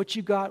 and what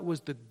you got was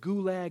the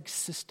Gulag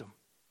system.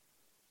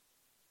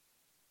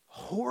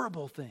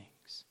 Horrible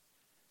things.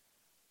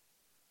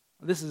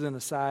 This is an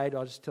aside.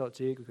 I'll just tell it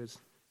to you because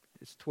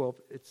it's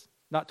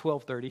not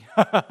 12:30.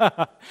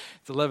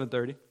 It's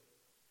 11:30.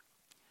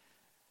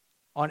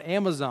 On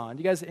Amazon.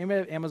 You guys,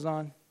 anybody have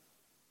Amazon?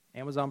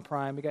 Amazon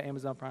Prime. You got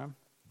Amazon Prime?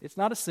 It's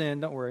not a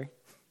sin, don't worry.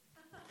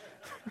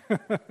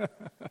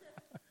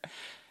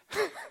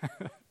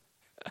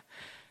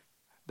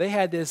 They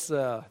had this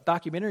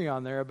documentary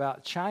on there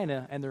about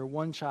China and their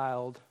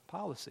one-child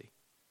policy.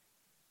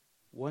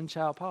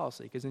 One-child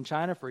policy. Because in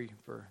China for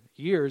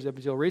years, up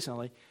until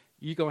recently,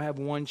 you're going to have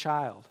one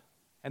child.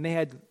 And they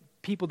had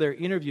people there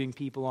interviewing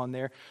people on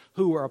there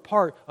who were a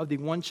part of the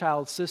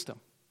one-child system.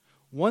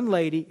 One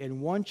lady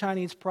in one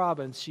Chinese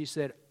province, she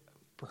said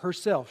for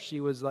herself, she'd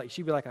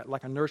be like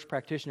a nurse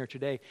practitioner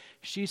today.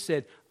 She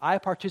said, I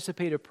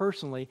participated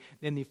personally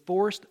in the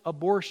forced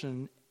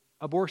abortions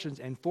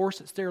and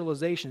forced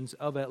sterilizations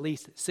of at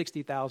least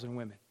 60,000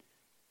 women.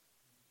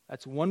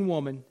 That's one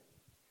woman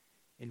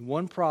in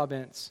one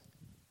province.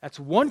 That's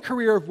one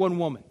career of one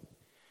woman.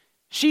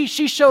 She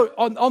showed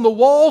on the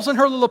walls in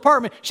her little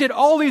apartment, she had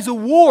all these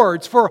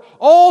awards for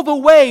all the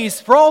ways,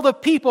 for all the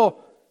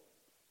people,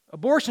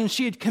 abortions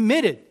she had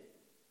committed.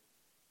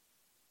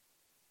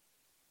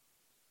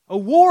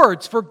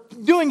 Awards for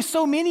doing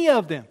so many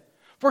of them,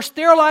 for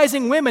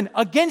sterilizing women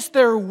against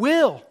their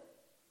will.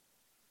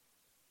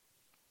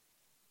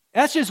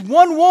 That's just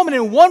one woman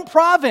in one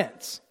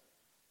province.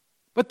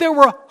 But there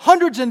were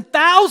hundreds and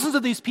thousands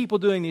of these people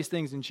doing these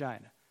things in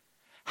China.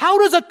 How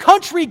does a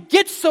country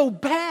get so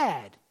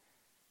bad?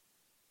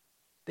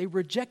 They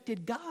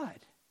rejected God.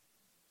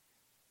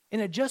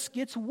 And it just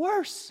gets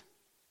worse.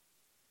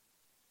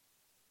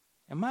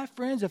 And my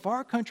friends, if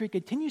our country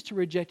continues to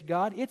reject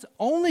God, it's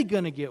only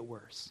going to get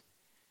worse.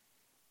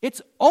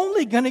 It's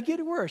only going to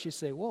get worse. You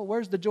say, well,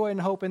 where's the joy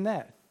and hope in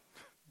that?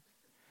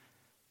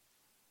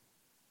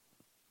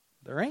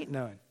 There ain't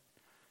none.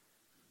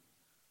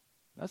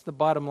 That's the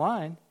bottom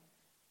line.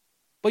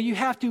 But you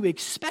have to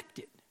expect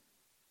it.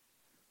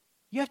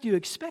 You have to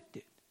expect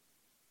it.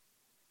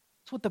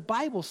 That's what the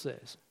Bible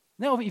says.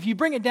 Now, if you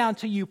bring it down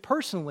to you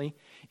personally,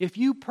 if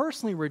you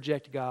personally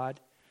reject God,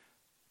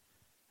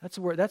 that's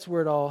where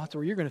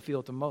you're going to feel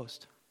it the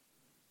most.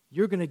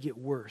 You're going to get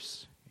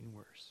worse and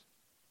worse.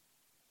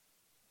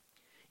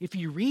 If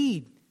you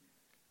read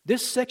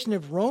this section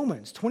of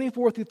Romans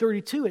 24 through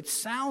 32, it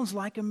sounds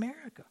like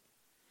America.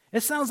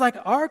 It sounds like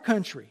our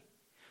country.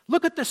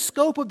 Look at the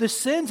scope of the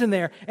sins in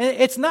there. And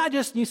it's not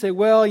just, you say,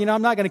 well,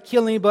 I'm not going to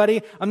kill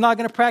anybody. I'm not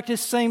going to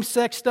practice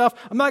same-sex stuff.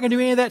 I'm not going to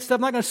do any of that stuff.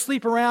 I'm not going to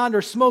sleep around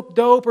or smoke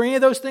dope or any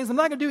of those things. I'm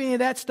not going to do any of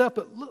that stuff.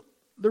 But look,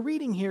 the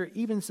reading here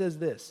even says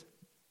this.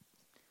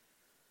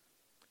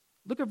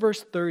 Look at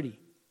verse 30.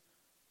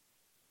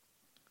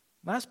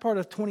 Last part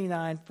of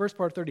 29, first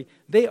part of 30.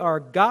 They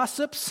are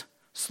gossips,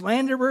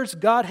 slanderers,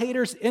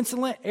 God-haters,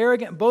 insolent,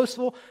 arrogant,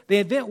 boastful. They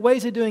invent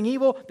ways of doing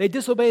evil. They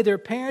disobey their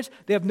parents.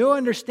 They have no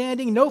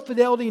understanding, no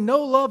fidelity,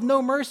 no love,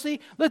 no mercy.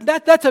 Look,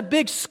 that's a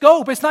big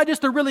scope. It's not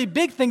just the really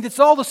big things. It's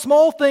all the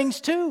small things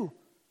too.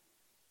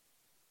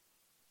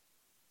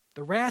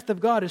 The wrath of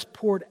God is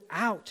poured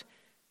out.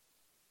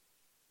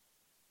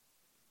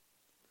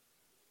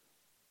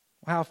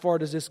 How far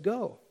does this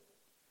go?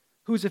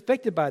 Who's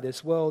affected by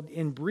this? Well,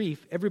 in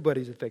brief,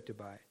 everybody's affected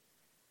by it.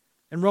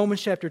 In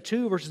Romans chapter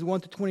 2, verses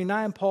 1 to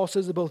 29, Paul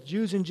says that both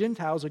Jews and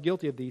Gentiles are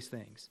guilty of these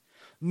things.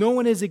 No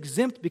one is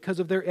exempt because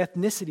of their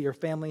ethnicity or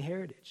family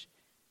heritage.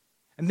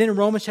 And then in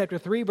Romans chapter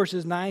 3,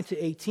 verses 9 to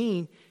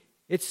 18,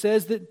 it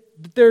says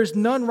that there's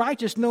none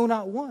righteous, no,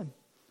 not one.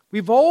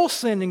 We've all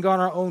sinned and gone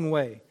our own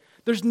way.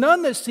 There's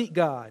none that seek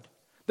God.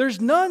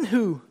 There's none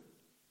who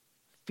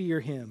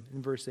fear Him,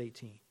 in verse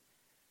 18.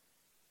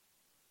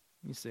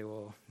 You say,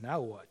 well,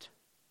 now what?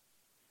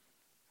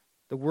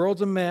 The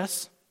world's a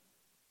mess.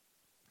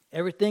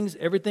 Everything's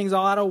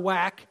all out of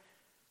whack.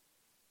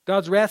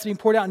 God's wrath is being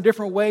poured out in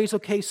different ways.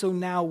 Okay, so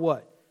now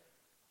what?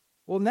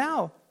 Well,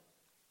 now,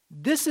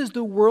 this is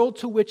the world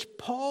to which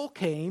Paul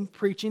came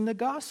preaching the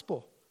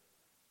gospel.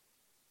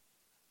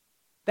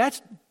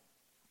 That's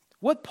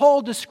what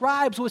Paul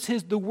describes was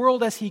the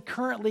world as he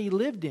currently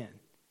lived in.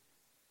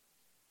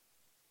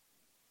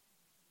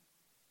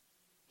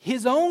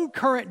 His own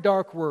current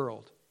dark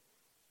world.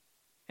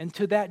 And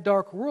to that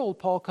dark world,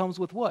 Paul comes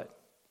with what?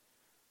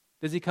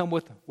 Does he come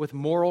with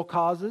moral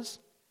causes?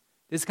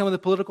 Does he come with a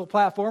political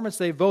platform and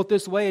say, vote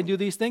this way and do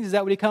these things? Is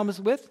that what he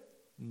comes with?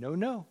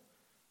 No.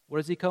 What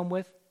does he come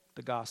with?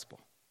 The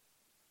gospel.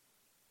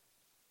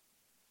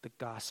 The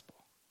gospel.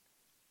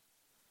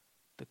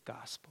 The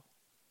gospel.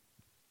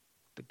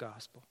 The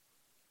gospel.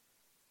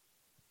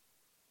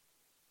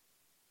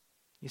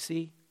 You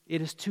see,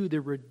 it is to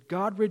the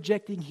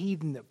God-rejecting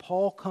heathen that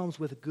Paul comes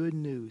with good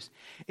news.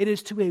 It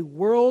is to a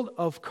world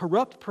of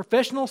corrupt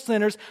professional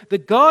sinners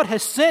that God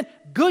has sent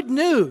good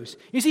news.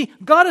 You see,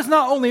 God is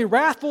not only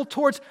wrathful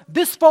towards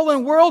this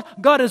fallen world,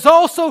 God is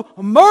also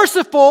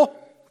merciful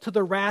to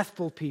the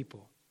wrathful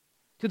people.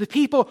 To the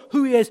people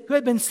who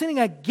had been sinning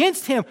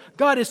against Him,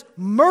 God is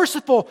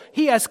merciful.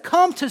 He has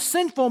come to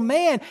sinful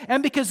man.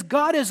 And because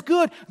God is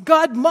good,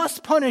 God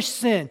must punish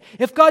sin.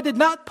 If God did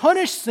not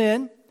punish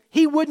sin,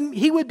 He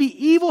would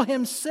be evil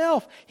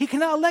Himself. He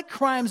cannot let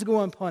crimes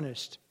go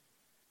unpunished.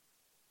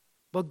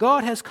 But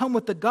God has come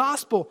with the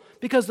gospel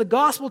because the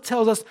gospel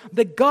tells us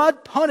that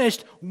God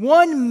punished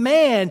one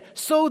man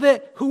so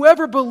that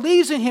whoever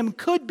believes in Him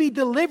could be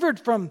delivered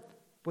from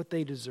what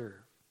they deserve.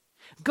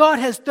 God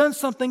has done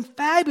something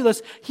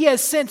fabulous. He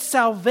has sent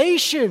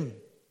salvation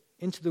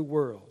into the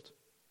world.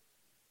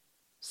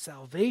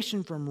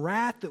 Salvation from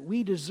wrath that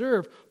we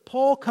deserve.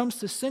 Paul comes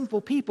to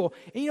sinful people.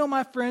 And you know,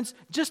 my friends,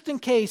 just in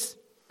case,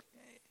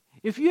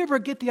 if you ever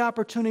get the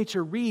opportunity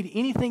to read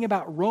anything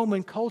about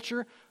Roman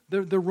culture,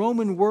 the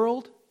Roman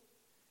world,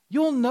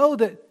 you'll know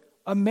that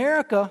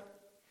America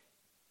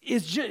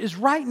is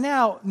right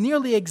now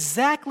nearly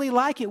exactly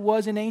like it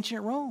was in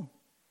ancient Rome.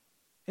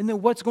 And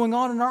then what's going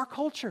on in our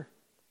culture,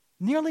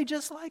 nearly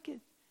just like it.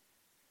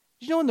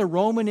 Did you know in the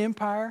Roman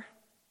Empire,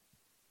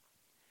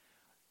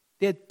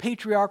 they had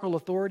patriarchal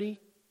authority,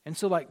 and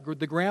so like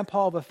the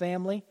grandpa of a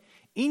family,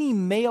 any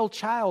male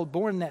child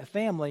born in that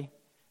family,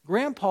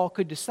 grandpa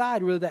could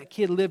decide whether that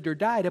kid lived or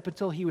died up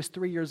until he was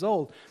 3 years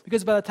old.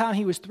 Because by the time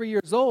he was 3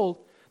 years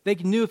old, they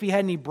knew if he had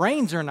any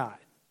brains or not.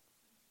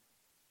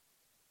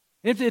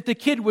 If the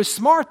kid was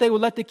smart, they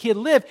would let the kid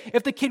live.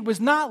 If the kid was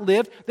not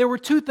lived, there were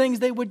two things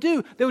they would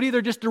do. They would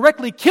either just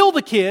directly kill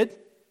the kid,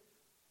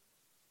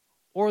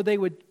 or they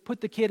would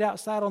put the kid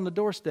outside on the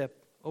doorstep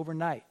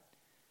overnight.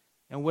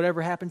 And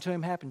whatever happened to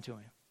him, happened to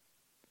him.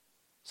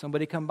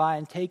 Somebody come by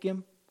and take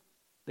him,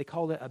 they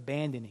called it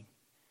abandoning.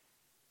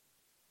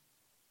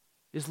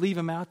 Just leave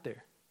him out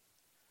there.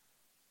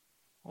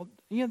 Well,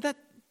 you know,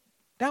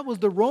 that was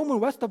the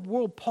Roman, that's the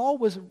world Paul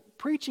was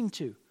preaching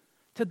to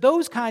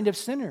those kind of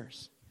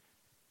sinners.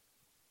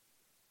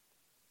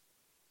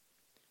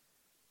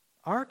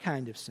 Our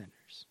kind of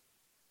sinners.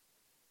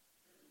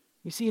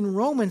 You see, in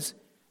Romans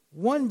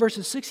 1,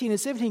 verses 16 and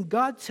 17,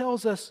 God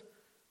tells us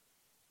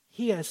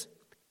He has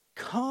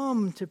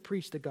come to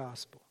preach the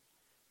gospel.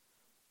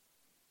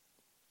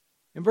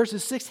 In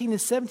verses 16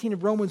 and 17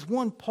 of Romans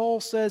 1,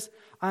 Paul says,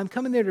 I'm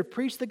coming there to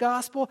preach the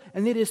gospel,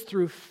 and it is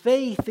through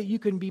faith that you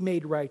can be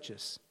made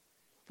righteous.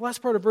 The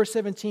last part of verse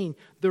 17,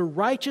 the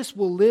righteous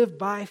will live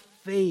by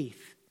faith.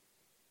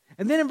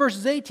 And then in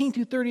verses 18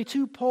 through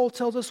 32, Paul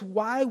tells us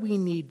why we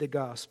need the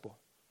gospel.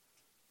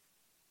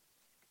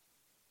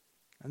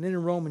 And then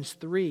in Romans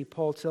 3,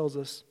 Paul tells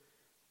us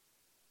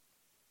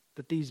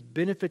that these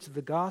benefits of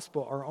the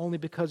gospel are only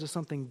because of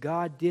something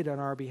God did on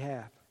our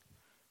behalf.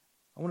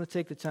 I want to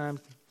take the time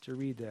to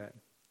read that.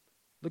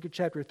 Look at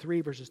chapter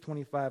 3, verses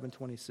 25 and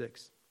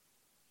 26.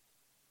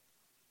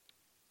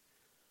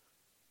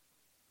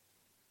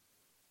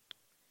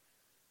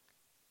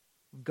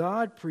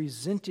 God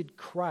presented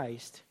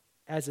Christ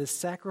as a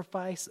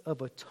sacrifice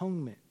of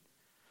atonement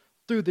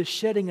through the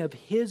shedding of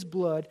His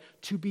blood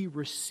to be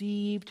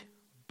received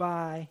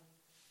by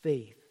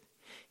faith.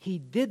 He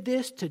did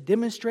this to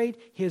demonstrate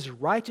His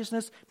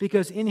righteousness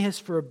because in His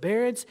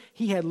forbearance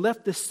He had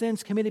left the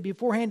sins committed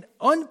beforehand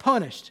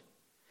unpunished.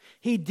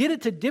 He did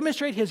it to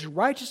demonstrate His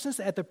righteousness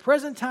at the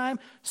present time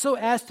so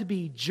as to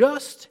be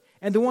just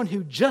and the one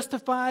who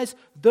justifies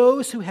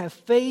those who have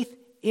faith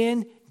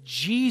in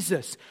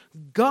Jesus.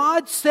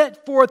 God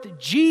set forth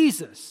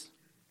Jesus.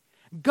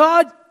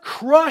 God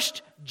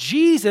crushed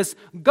Jesus.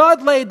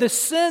 God laid the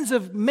sins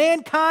of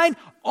mankind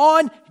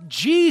on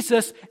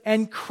Jesus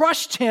and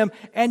crushed Him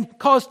and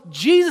caused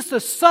Jesus to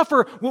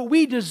suffer what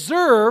we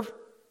deserve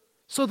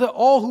so that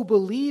all who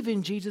believe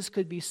in Jesus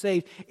could be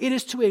saved. It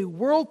is to a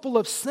world full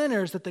of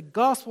sinners that the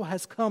gospel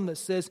has come that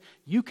says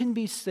you can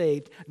be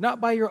saved,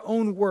 not by your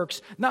own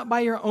works, not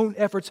by your own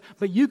efforts,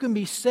 but you can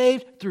be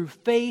saved through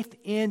faith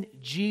in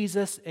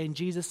Jesus and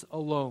Jesus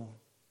alone.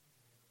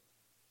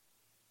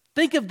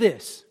 Think of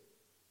this.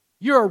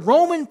 You're a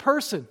Roman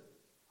person,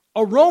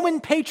 a Roman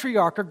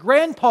patriarch, a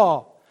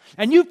grandpa,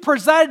 and you've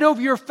presided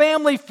over your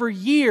family for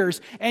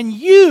years, and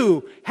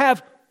you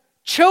have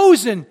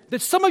chosen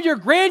that some of your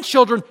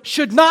grandchildren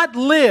should not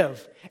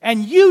live,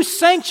 and you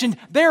sanctioned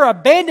their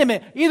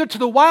abandonment either to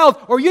the wild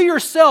or you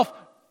yourself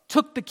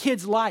took the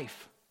kid's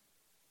life.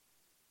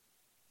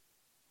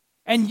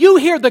 And you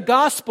hear the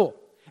gospel,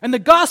 and the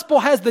gospel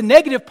has the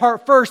negative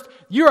part first.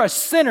 You're a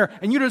sinner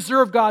and you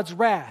deserve God's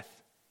wrath.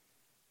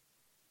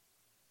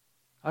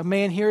 A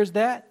man hears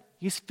that,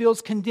 he feels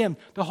condemned.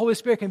 The Holy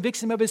Spirit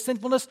convicts him of his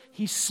sinfulness,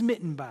 he's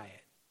smitten by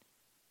it.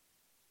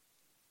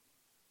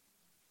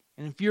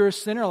 And if you're a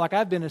sinner, like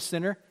I've been a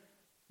sinner,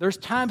 there's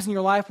times in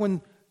your life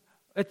when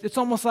it's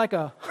almost like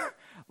a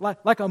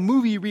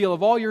movie reel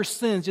of all your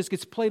sins just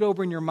gets played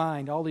over in your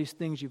mind, all these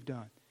things you've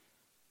done,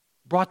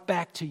 brought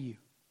back to you.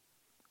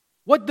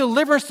 What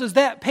deliverance does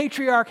that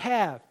patriarch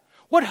have?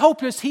 What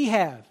hope does he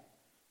have?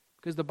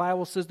 Because the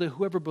Bible says that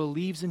whoever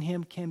believes in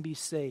Him can be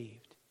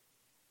saved.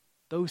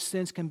 Those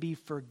sins can be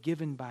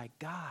forgiven by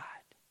God.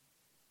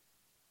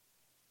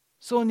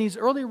 So in these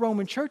early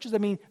Roman churches, I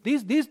mean,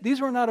 these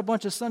were not a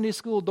bunch of Sunday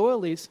school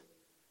doilies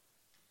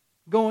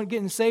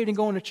getting saved and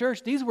going to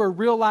church. These were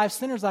real life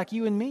sinners like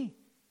you and me.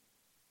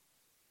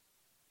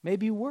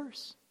 Maybe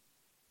worse.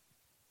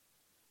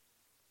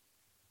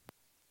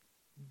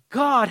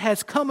 God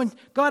has come and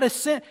God has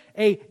sent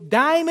a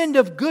diamond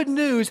of good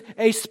news,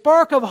 a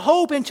spark of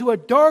hope into a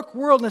dark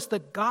world, and it's the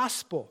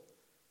gospel.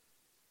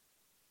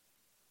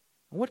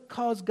 What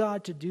caused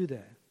God to do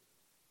that?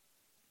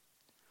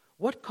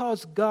 What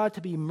caused God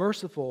to be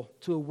merciful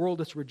to a world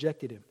that's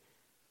rejected Him?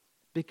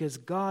 Because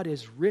God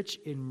is rich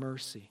in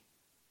mercy.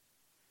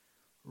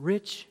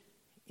 Rich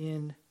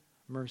in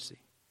mercy.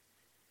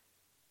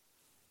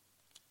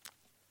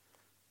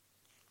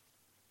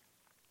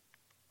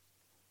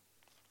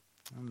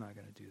 I'm not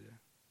going to do that.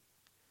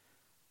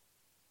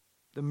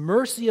 The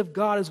mercy of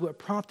God is what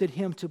prompted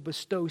him to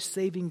bestow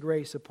saving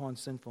grace upon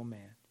sinful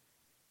man.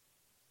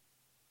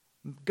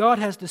 God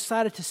has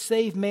decided to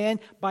save man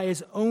by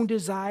his own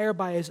desire,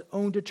 by his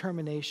own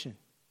determination.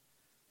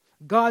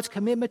 God's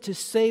commitment to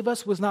save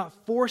us was not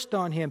forced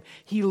on him.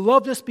 He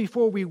loved us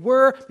before we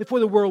were, before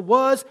the world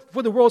was,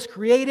 before the world was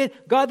created.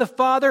 God the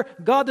Father,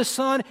 God the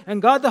Son, and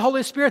God the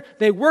Holy Spirit,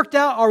 they worked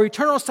out our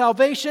eternal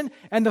salvation,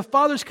 and the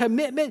Father's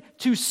commitment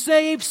to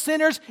save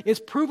sinners is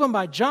proven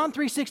by John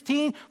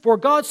 3:16, for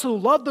God so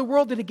loved the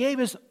world that he gave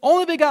his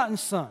only begotten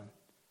Son,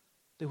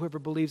 that whoever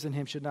believes in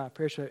him should not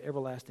perish but have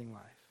everlasting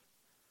life.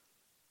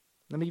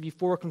 Let me give you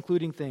 4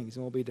 concluding things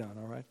and we'll be done,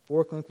 all right?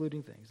 4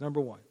 concluding things.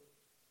 Number 1.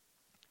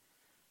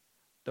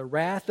 The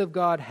wrath of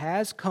God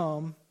has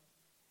come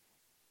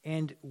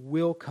and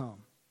will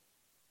come.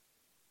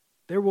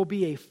 There will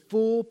be a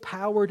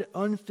full-powered,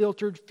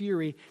 unfiltered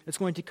fury that's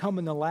going to come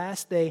in the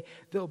last day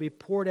that will be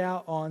poured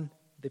out on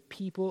the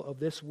people of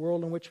this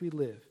world in which we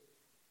live.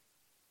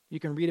 You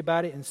can read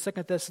about it in 2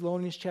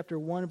 Thessalonians chapter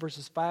 1,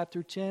 verses 5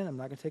 through 10. I'm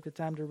not going to take the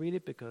time to read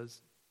it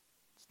because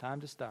it's time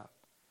to stop.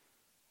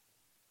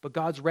 But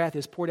God's wrath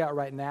is poured out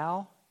right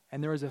now,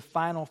 and there is a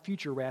final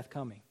future wrath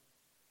coming.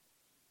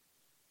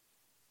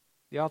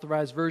 The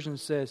Authorized Version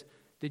says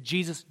that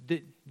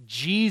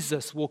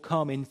Jesus will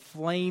come in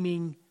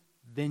flaming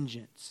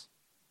vengeance.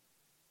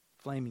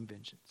 Flaming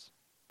vengeance.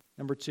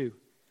 Number 2,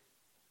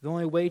 the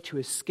only way to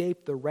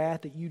escape the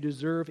wrath that you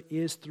deserve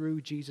is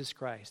through Jesus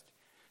Christ.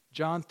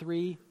 John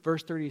 3,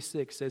 verse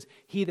 36 says,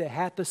 he that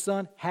hath the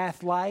Son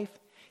hath life.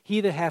 He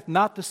that hath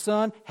not the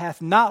Son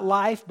hath not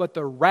life, but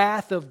the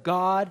wrath of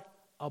God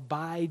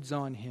abides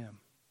on him.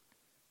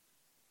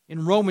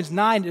 In Romans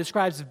 9, it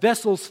describes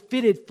vessels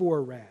fitted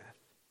for wrath.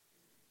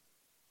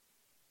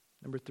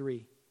 Number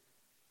 3,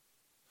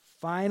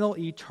 final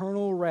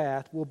eternal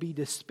wrath will be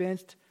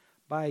dispensed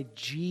by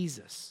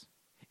Jesus.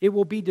 It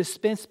will be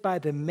dispensed by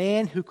the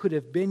man who could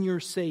have been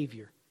your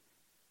Savior.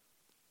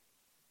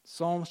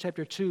 Psalms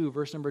chapter 2,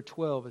 verse number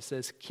 12, it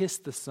says, kiss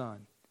the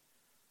Son,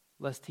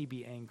 lest he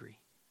be angry.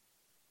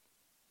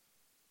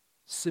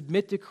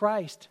 Submit to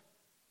Christ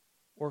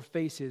or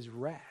face his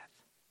wrath.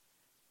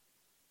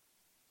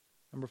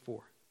 Number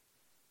 4,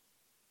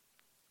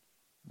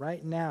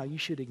 right now you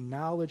should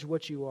acknowledge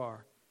what you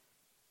are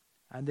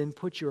and then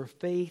put your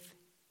faith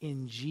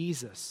in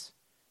Jesus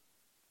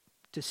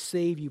to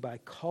save you by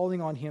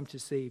calling on him to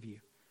save you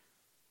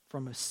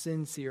from a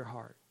sincere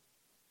heart.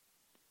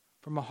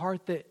 From a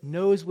heart that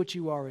knows what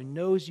you are and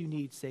knows you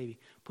need saving.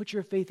 Put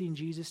your faith in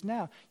Jesus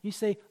now. You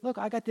say, look,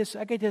 I got this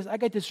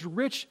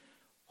rich,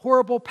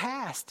 horrible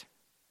past.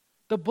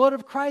 The blood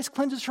of Christ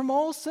cleanses from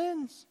all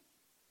sins.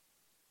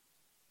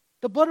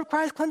 The blood of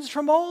Christ cleanses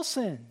from all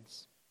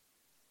sins.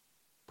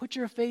 Put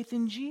your faith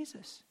in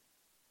Jesus.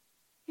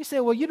 You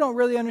say, well, you don't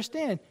really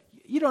understand.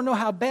 You don't know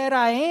how bad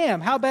I am,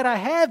 how bad I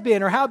have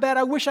been, or how bad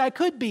I wish I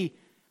could be.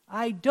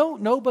 I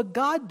don't know, but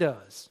God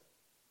does.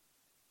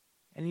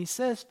 And he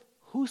says,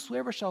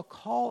 whosoever shall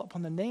call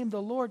upon the name of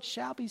the Lord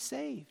shall be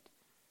saved.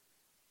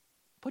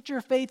 Put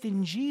your faith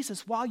in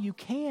Jesus while you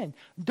can.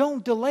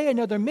 Don't delay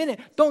another minute.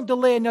 Don't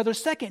delay another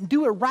second.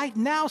 Do it right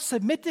now.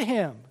 Submit to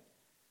him.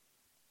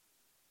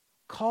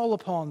 Call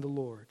upon the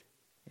Lord,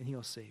 and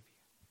he'll save you.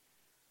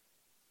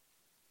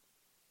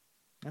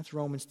 That's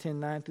Romans 10,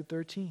 9 through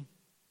 13.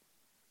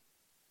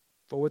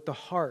 For with the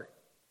heart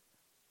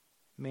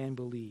man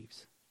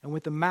believes, and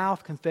with the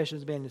mouth confession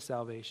is made unto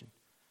salvation.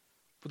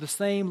 For the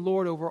same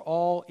Lord over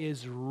all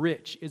is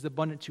rich, is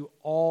abundant to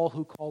all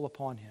who call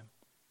upon him.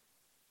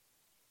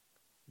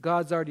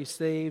 God's already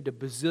saved a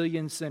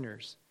bazillion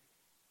sinners,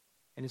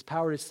 and his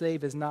power to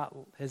save has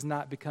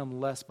not become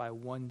less by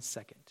 1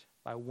 second,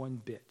 by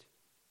 1 bit.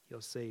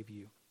 He'll save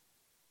you.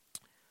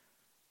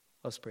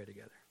 Let's pray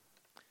together.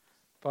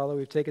 Father,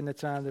 we've taken the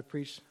time to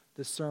preach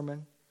this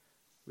sermon.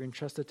 We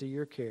entrust it to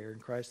your care in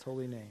Christ's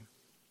holy name.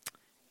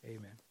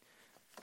 Amen.